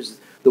Peter is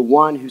the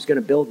one who's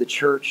going to build the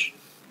church,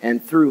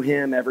 and through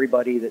him,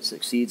 everybody that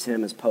succeeds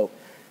him as pope.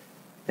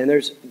 And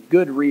there's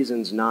good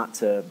reasons not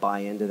to buy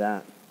into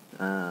that.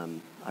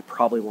 I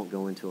probably won't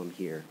go into them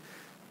here.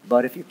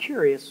 But if you're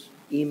curious,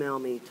 email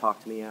me,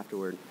 talk to me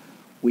afterward.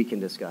 We can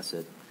discuss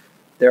it.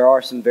 There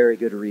are some very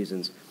good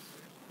reasons.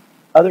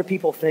 Other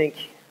people think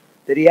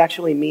that he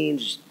actually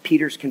means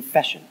Peter's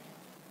confession.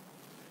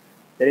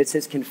 that it's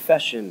his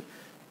confession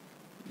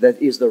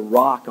that is the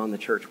rock on the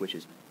church, which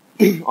is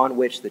on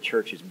which the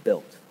church is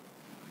built.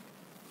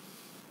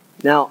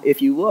 Now,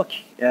 if you look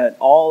at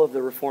all of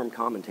the Reformed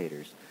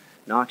commentators,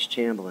 Knox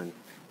Chamberlain,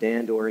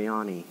 Dan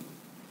Doriani,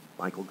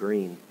 Michael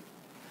Green,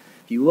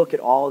 if you look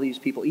at all these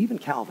people, even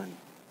Calvin,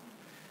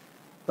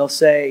 they'll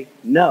say,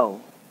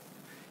 no,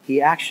 he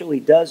actually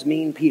does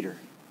mean Peter.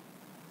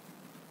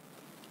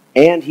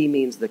 And he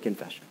means the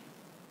confession.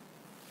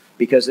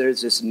 Because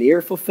there's this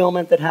near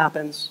fulfillment that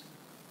happens,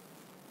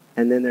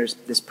 and then there's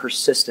this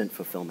persistent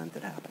fulfillment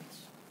that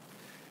happens.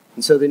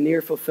 And so the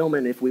near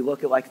fulfillment, if we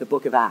look at like the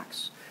book of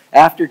Acts,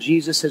 after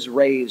Jesus has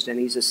raised and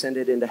he's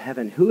ascended into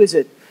heaven, who is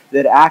it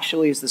that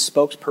actually is the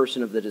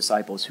spokesperson of the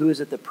disciples? Who is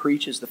it that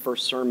preaches the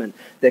first sermon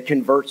that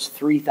converts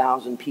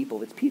 3,000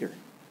 people? It's Peter.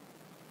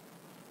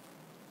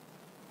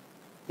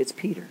 It's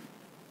Peter.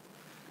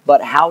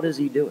 But how does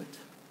he do it?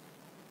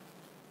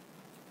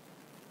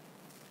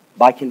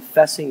 By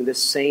confessing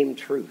this same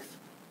truth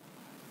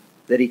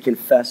that he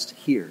confessed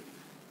here,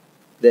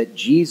 that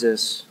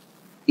Jesus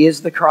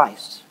is the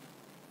Christ,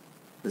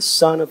 the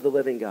Son of the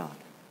living God,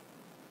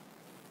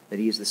 that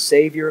he is the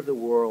Savior of the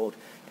world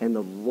and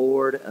the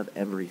Lord of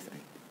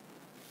everything.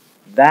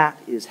 That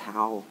is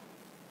how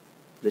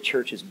the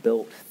church is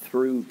built,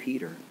 through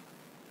Peter.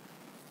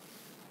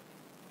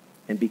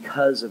 And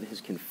because of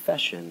his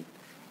confession,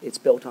 it's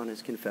built on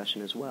his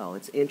confession as well.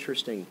 It's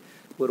interesting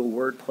little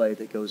wordplay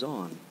that goes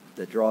on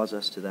that draws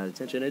us to that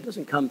attention. It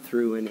doesn't come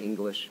through in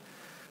English,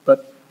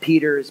 but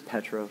Peter is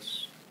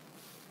Petros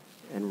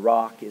and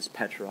rock is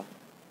Petra.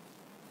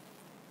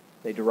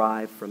 They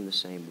derive from the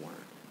same word.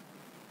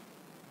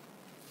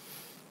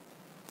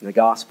 The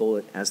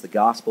gospel, as the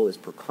gospel is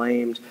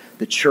proclaimed,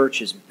 the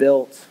church is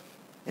built,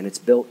 and it's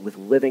built with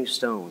living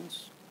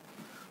stones,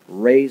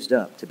 raised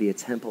up to be a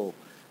temple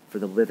for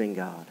the living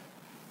God.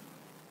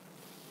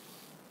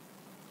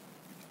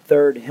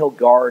 Third, he'll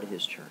guard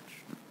his church.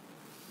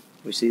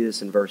 We see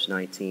this in verse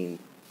 19.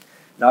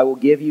 And I will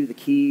give you the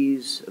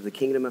keys of the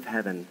kingdom of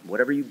heaven.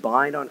 Whatever you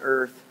bind on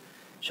earth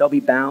shall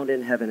be bound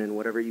in heaven, and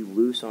whatever you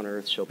loose on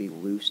earth shall be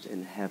loosed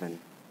in heaven.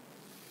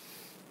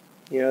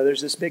 You know,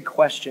 there's this big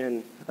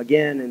question,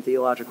 again, in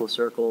theological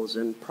circles,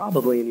 and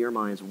probably in your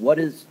minds, what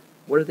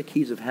are the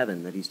keys of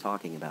heaven that he's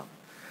talking about?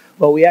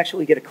 Well, we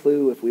actually get a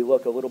clue if we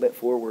look a little bit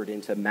forward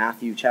into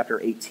Matthew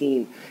chapter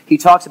 18. He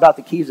talks about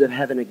the keys of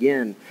heaven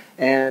again,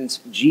 and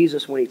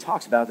Jesus, when he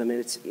talks about them,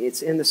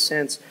 it's in the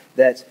sense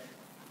that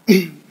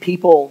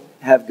people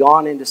have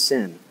gone into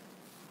sin.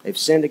 They've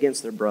sinned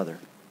against their brother.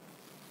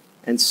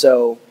 And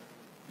so,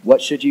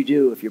 what should you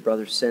do if your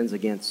brother sins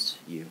against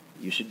you?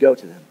 You should go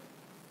to them.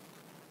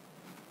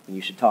 And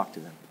you should talk to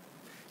them.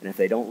 And if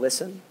they don't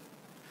listen,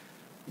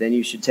 then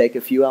you should take a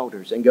few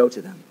elders and go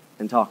to them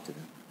and talk to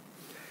them.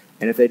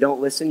 And if they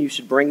don't listen, you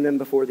should bring them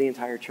before the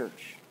entire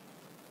church.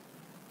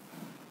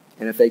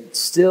 And if they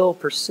still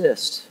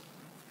persist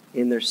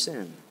in their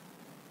sin,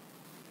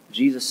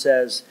 Jesus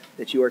says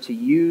that you are to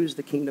use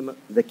the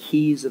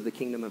keys of the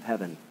kingdom of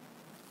heaven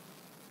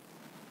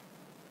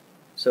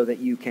so that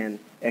you can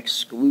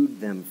exclude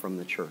them from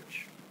the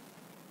church.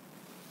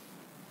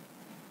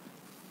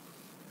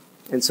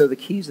 And so the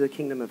keys of the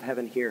kingdom of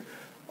heaven here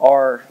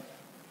are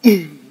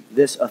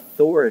this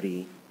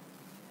authority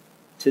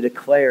to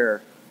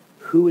declare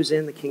who is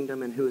in the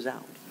kingdom and who is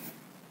out.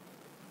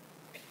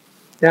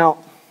 Now,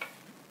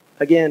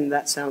 again,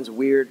 that sounds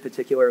weird,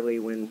 particularly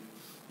when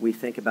we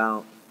think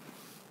about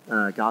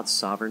God's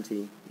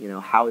sovereignty. You know,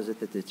 how is it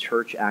that the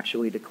church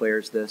actually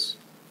declares this?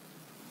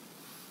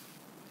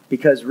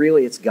 Because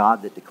really it's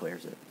God that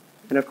declares it.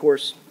 And of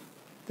course,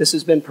 this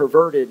has been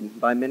perverted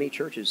by many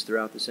churches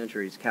throughout the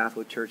centuries,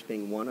 Catholic Church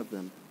being one of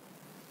them,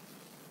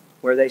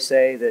 where they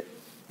say that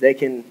they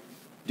can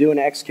do an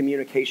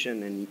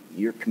excommunication and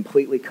you're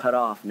completely cut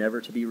off, never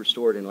to be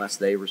restored unless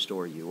they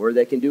restore you. Or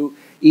they can do,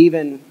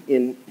 even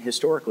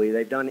historically,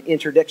 they've done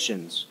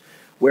interdictions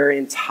where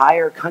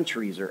entire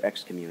countries are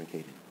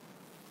excommunicated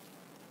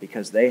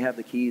because they have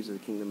the keys of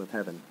the kingdom of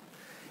heaven.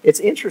 It's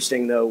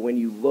interesting, though, when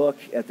you look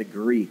at the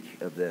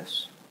Greek of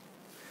this,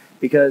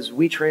 because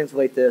we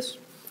translate this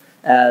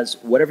as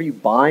whatever you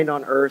bind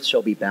on earth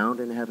shall be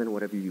bound in heaven,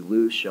 whatever you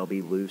loose shall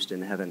be loosed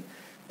in heaven.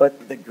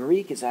 But the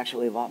Greek is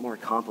actually a lot more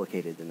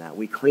complicated than that.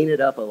 We clean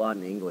it up a lot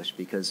in English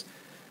because,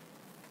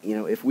 you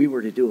know, if we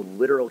were to do a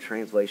literal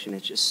translation,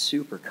 it's just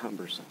super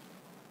cumbersome.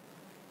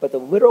 But the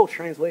literal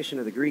translation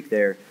of the Greek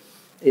there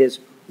is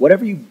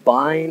whatever you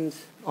bind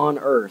on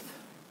earth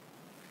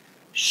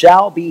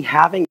shall be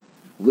having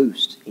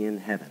loosed in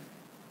heaven.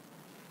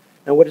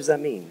 Now, what does that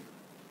mean?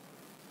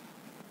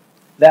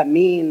 That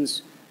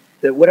means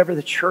that whatever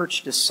the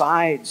church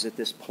decides at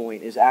this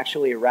point is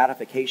actually a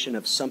ratification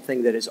of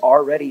something that is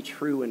already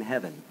true in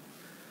heaven.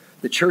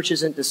 The church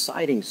isn't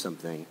deciding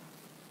something.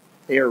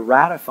 They are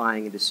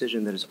ratifying a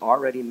decision that is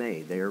already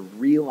made. They are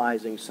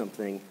realizing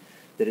something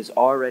that is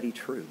already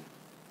true.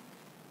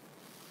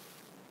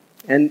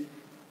 And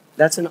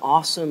that's an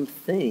awesome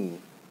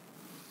thing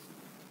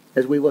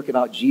as we look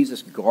about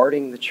Jesus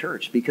guarding the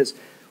church. Because,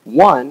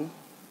 one,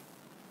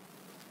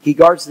 he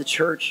guards the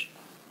church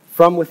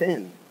from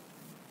within.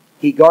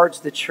 He guards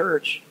the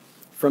church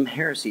from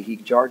heresy. He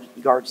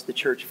guards the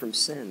church from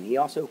sin. He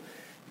also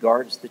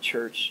guards the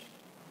church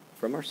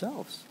from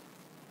ourselves.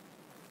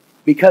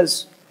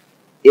 Because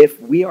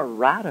if we are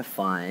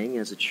ratifying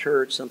as a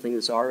church something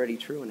that's already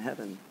true in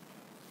heaven,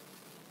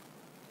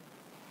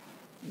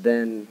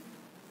 then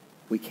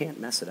we can't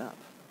mess it up.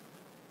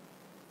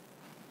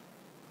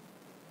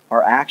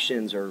 Our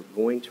actions are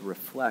going to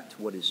reflect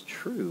what is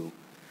true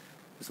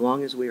as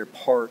long as we are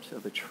part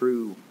of a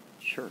true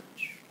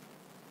church.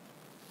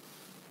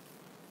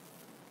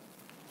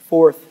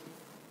 Fourth,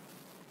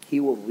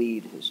 he will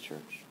lead his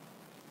church.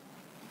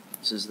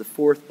 This is the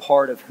fourth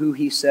part of who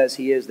he says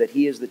he is, that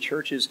he is the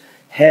church's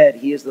head.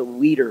 He is the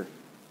leader.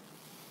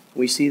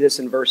 We see this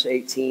in verse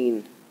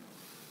 18,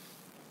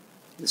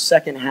 the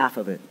second half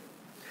of it.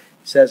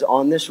 It says,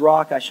 "On this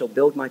rock I shall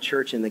build my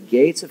church, and the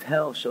gates of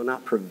hell shall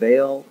not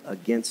prevail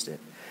against it."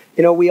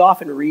 You know, we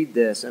often read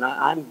this, and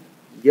I'm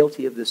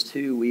guilty of this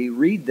too. We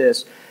read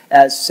this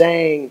as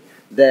saying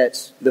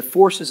that the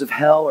forces of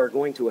hell are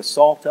going to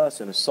assault us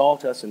and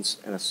assault us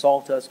and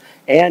assault us,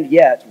 and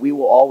yet we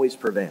will always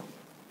prevail.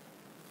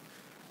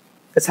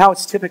 That's how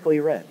it's typically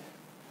read.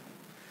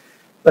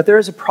 But there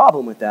is a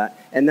problem with that,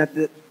 and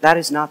that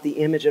is not the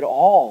image at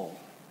all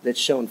that's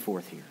shown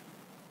forth here.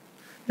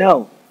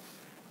 No,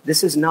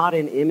 this is not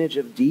an image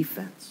of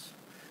defense.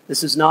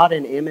 This is not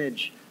an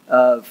image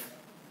of,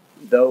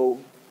 though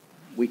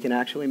we can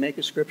actually make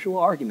a scriptural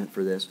argument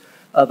for this,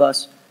 of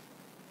us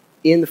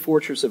in the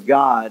fortress of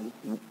God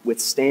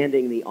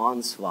withstanding the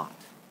onslaught.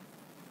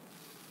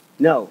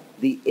 No,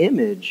 the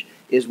image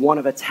is one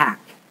of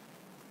attack.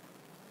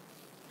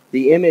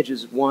 The image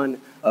is one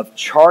of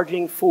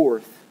charging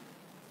forth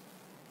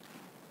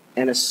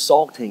and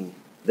assaulting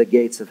the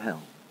gates of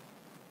hell.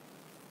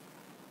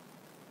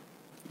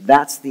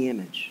 That's the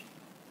image.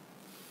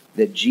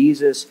 That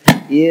Jesus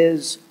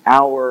is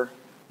our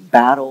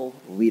battle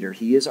leader.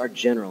 He is our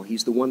general.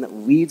 He's the one that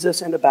leads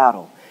us into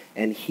battle.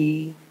 And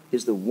he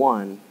is the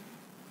one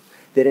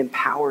that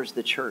empowers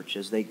the church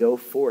as they go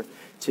forth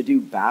to do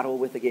battle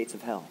with the gates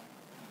of hell.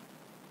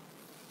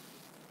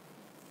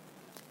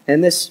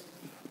 And this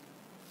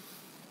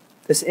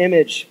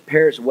image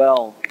pairs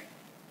well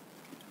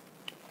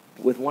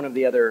with one of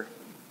the other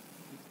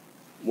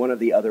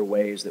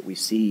ways that we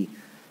see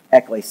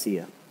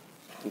ecclesia.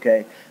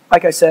 Okay?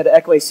 Like I said,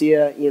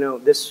 ecclesia,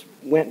 this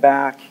went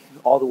back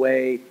all the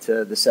way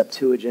to the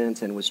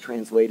Septuagint and was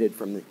translated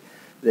from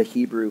the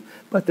Hebrew,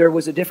 but there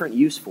was a different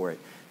use for it.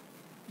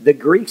 The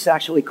Greeks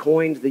actually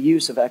coined the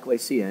use of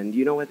ecclesia, and do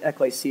you know what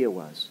ecclesia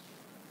was?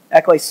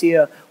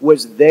 Ecclesia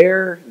was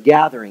their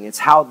gathering. It's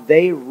how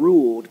they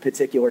ruled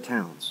particular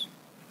towns.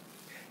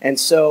 And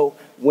so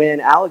when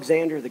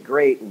Alexander the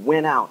Great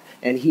went out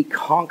and he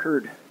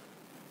conquered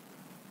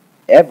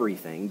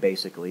everything,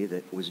 basically,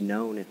 that was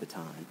known at the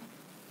time,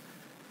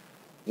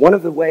 one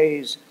of the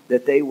ways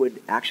that they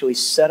would actually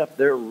set up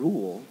their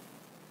rule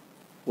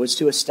was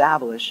to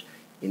establish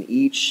in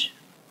each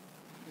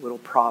little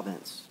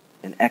province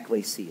an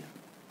ecclesia.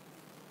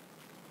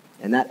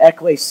 And that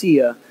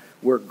ecclesia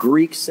were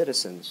Greek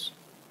citizens.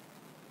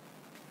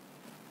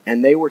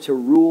 And they were to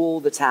rule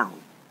the town.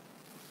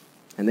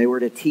 And they were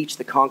to teach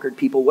the conquered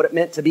people what it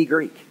meant to be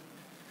Greek.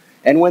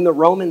 And when the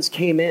Romans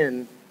came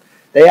in,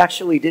 they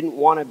actually didn't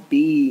want to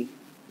be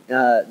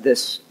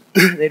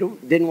they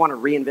didn't want to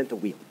reinvent the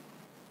wheel.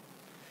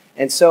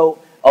 And so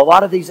a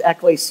lot of these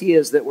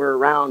ecclesias that were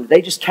around,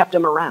 they just kept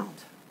them around.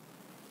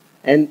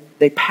 And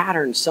they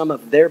patterned some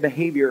of their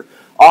behavior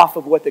off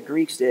of what the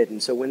Greeks did.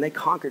 And so when they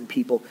conquered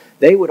people,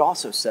 they would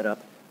also set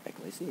up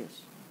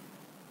ecclesias.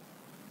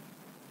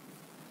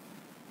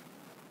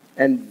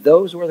 And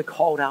those were the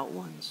called out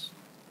ones.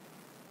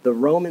 The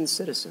Roman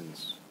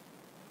citizens.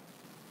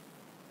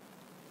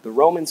 The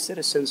Roman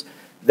citizens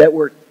that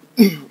were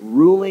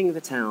ruling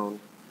the town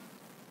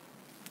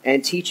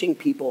and teaching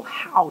people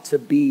how to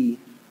be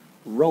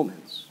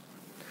Romans.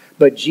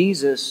 But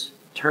Jesus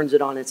turns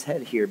it on its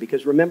head here,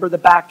 because remember the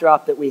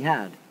backdrop that we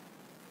had.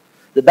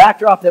 The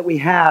backdrop that we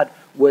had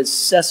was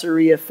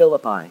Caesarea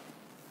Philippi.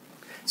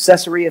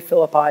 Caesarea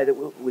Philippi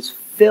that was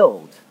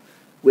filled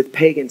with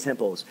pagan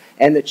temples.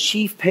 And the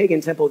chief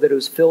pagan temple that it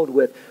was filled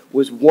with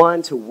was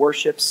one to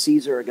worship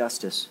Caesar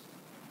Augustus.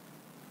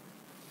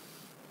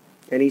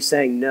 And he's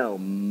saying, no,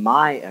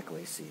 my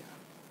ecclesia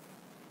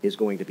is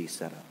going to be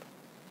set up.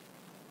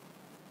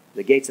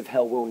 The gates of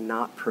hell will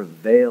not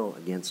prevail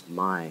against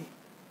my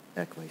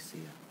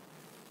ecclesia.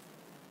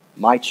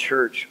 My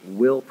church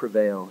will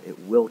prevail. It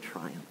will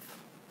triumph.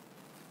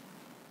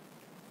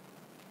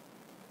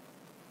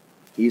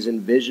 He's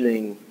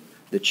envisioning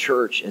the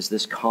church as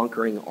this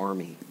conquering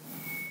army.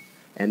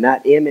 And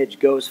that image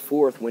goes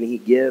forth when he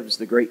gives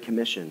the Great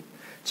Commission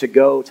to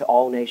go to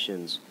all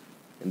nations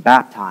and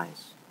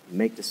baptize and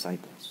make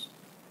disciples.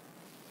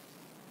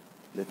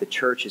 That the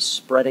church is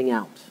spreading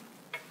out.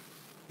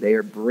 They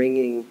are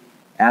bringing,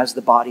 as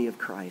the body of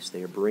Christ,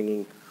 they are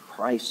bringing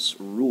Christ's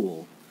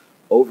rule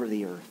over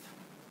the earth.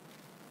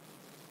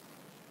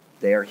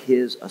 They are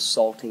his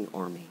assaulting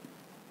army.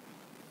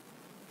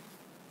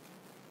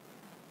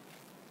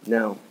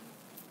 Now,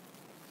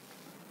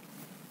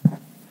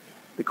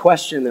 The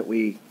question that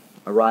we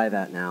arrive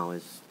at now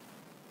is,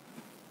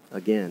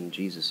 again,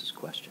 Jesus'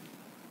 question.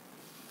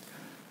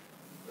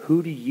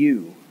 Who do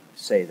you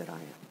say that I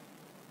am?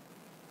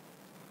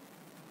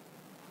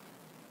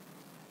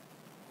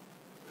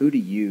 Who do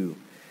you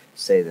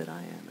say that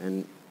I am?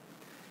 And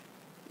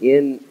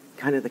in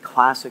kind of the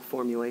classic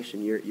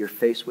formulation, you're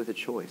faced with a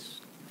choice.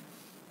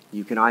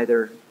 You can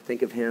either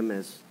think of him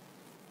as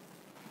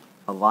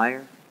a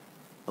liar,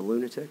 a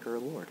lunatic, or a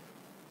Lord.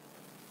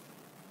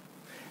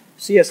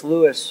 C.S.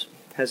 Lewis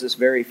has this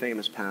very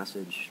famous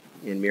passage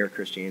in Mere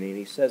Christianity, and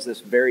he says this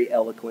very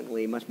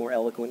eloquently, much more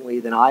eloquently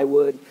than I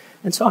would,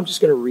 and so I'm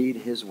just going to read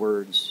his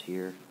words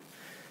here.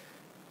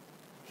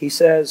 He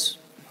says,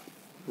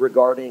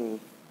 regarding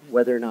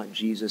whether or not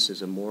Jesus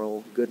is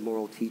a good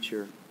moral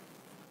teacher,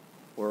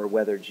 or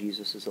whether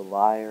Jesus is a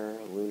liar,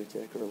 a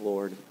lunatic, or a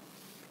Lord,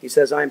 he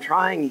says, I'm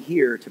trying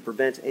here to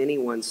prevent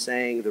anyone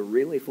saying the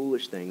really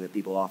foolish thing that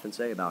people often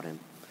say about him.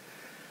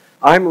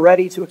 I'm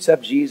ready to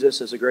accept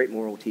Jesus as a great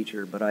moral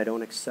teacher, but I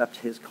don't accept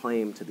his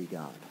claim to be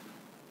God.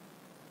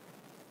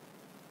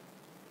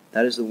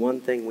 That is the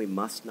one thing we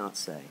must not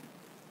say.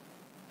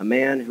 A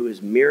man who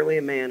is merely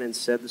a man and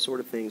said the sort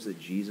of things that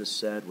Jesus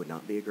said would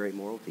not be a great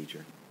moral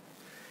teacher.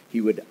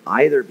 He would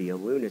either be a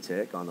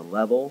lunatic on the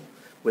level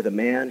with a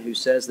man who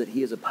says that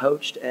he is a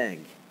poached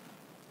egg,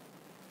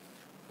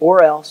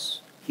 or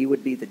else he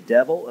would be the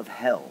devil of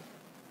hell.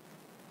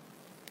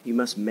 You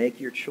must make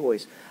your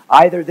choice.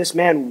 Either this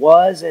man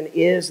was and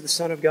is the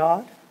Son of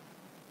God,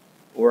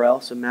 or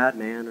else a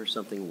madman or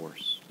something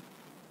worse.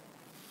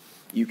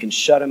 You can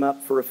shut him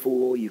up for a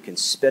fool, you can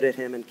spit at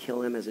him and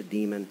kill him as a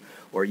demon,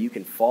 or you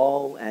can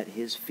fall at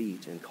his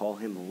feet and call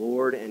him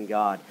Lord and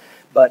God.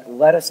 But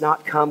let us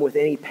not come with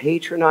any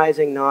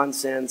patronizing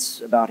nonsense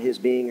about his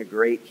being a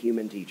great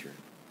human teacher.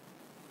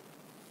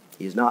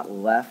 He has not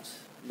left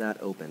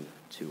that open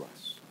to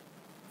us.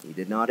 He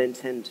did not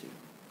intend to.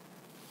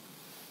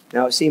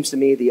 Now, it seems to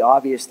me the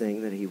obvious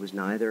thing that he was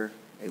neither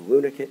a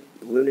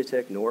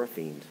lunatic nor a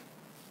fiend,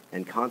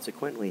 and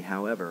consequently,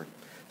 however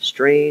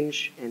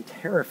strange and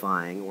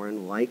terrifying or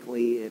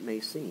unlikely it may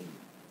seem,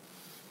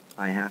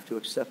 I have to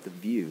accept the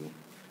view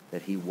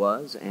that he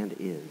was and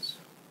is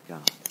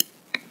God.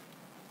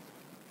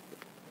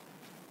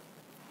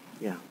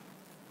 Yeah.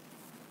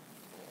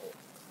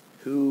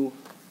 Who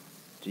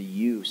do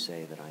you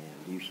say that I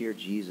am? Do you hear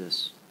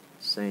Jesus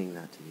saying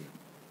that to you?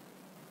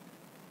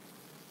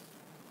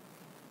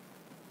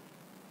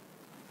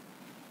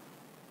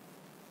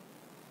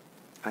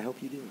 I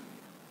hope you do.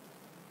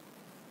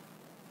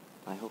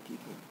 I hope you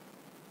do.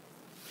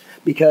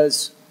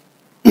 Because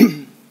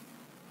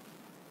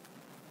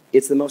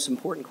it's the most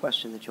important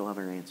question that you'll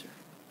ever answer.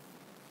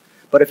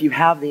 But if you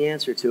have the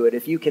answer to it,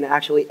 if you can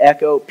actually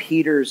echo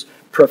Peter's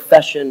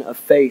profession of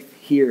faith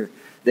here,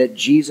 that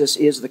Jesus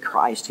is the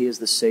Christ, he is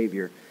the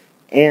Savior,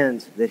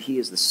 and that he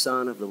is the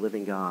Son of the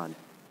living God,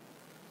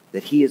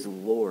 that he is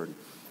Lord,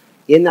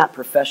 in that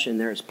profession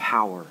there is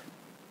power.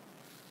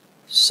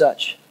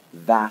 Such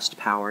vast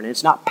power. And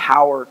it's not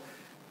power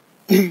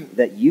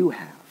that you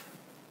have.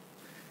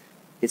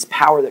 It's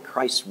power that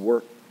Christ's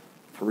worked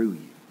through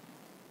you.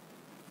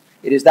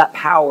 It is that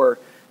power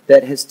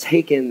that has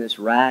taken this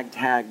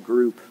ragtag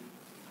group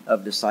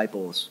of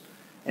disciples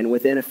and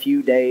within a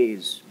few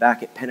days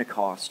back at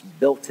Pentecost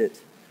built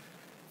it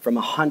from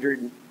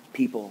 100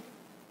 people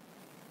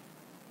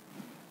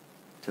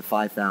to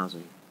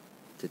 5,000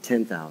 to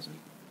 10,000.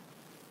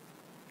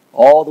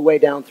 All the way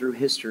down through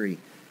history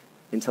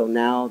until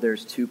now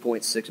there's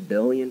 2.6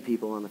 billion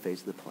people on the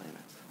face of the planet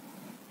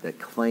that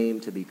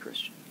claim to be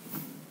Christian.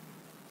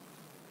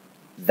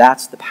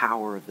 That's the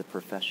power of the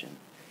profession.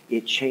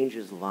 It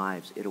changes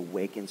lives. It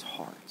awakens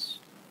hearts.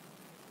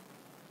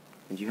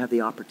 And you have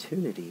the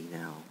opportunity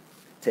now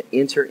to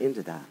enter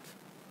into that.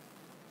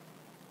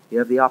 You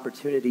have the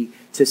opportunity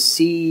to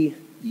see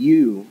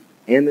you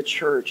and the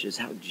church as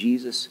how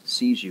Jesus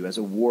sees you, as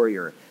a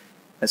warrior,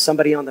 as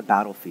somebody on the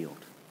battlefield,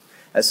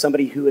 as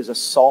somebody who is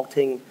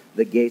assaulting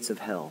the gates of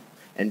hell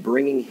and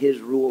bringing his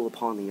rule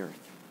upon the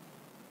earth.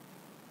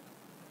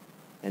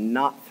 And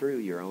not through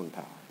your own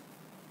power.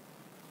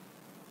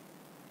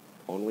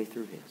 Only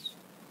through his.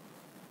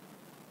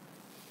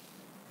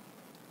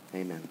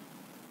 Amen.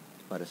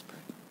 Let us pray.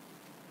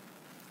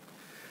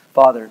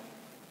 Father,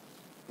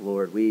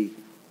 Lord, we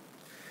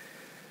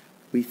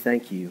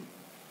thank you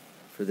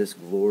for this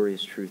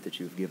glorious truth that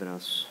you've given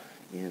us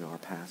in our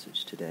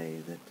passage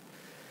today, that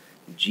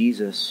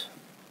Jesus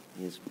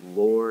is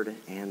Lord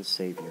and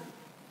Savior,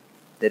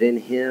 that in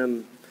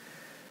him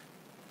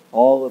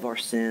all of our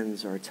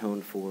sins are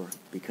atoned for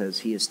because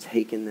he has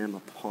taken them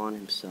upon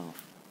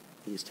himself.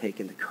 He has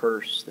taken the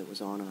curse that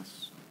was on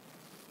us,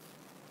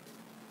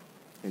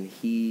 and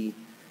he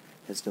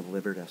has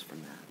delivered us from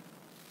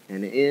that.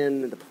 And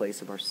in the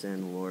place of our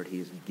sin, Lord, he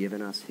has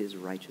given us his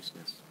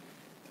righteousness.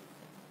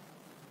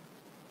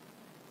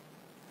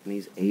 And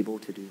he's able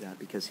to do that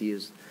because he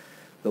is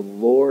the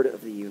Lord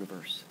of the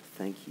universe.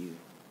 Thank you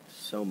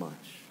so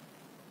much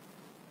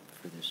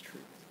for this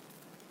truth.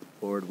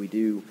 Lord, we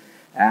do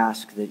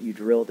ask that you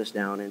drill this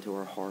down into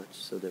our hearts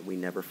so that we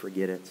never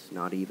forget it,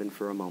 not even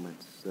for a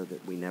moment, so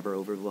that we never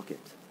overlook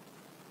it.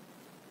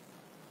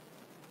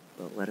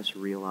 But let us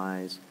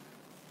realize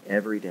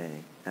every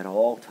day, at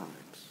all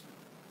times,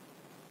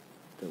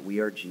 that we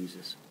are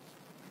Jesus,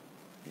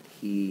 and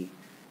He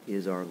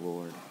is our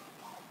Lord,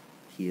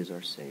 He is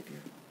our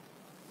Savior,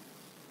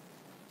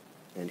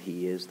 and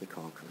He is the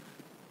conqueror.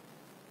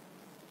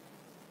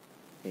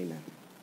 Amen.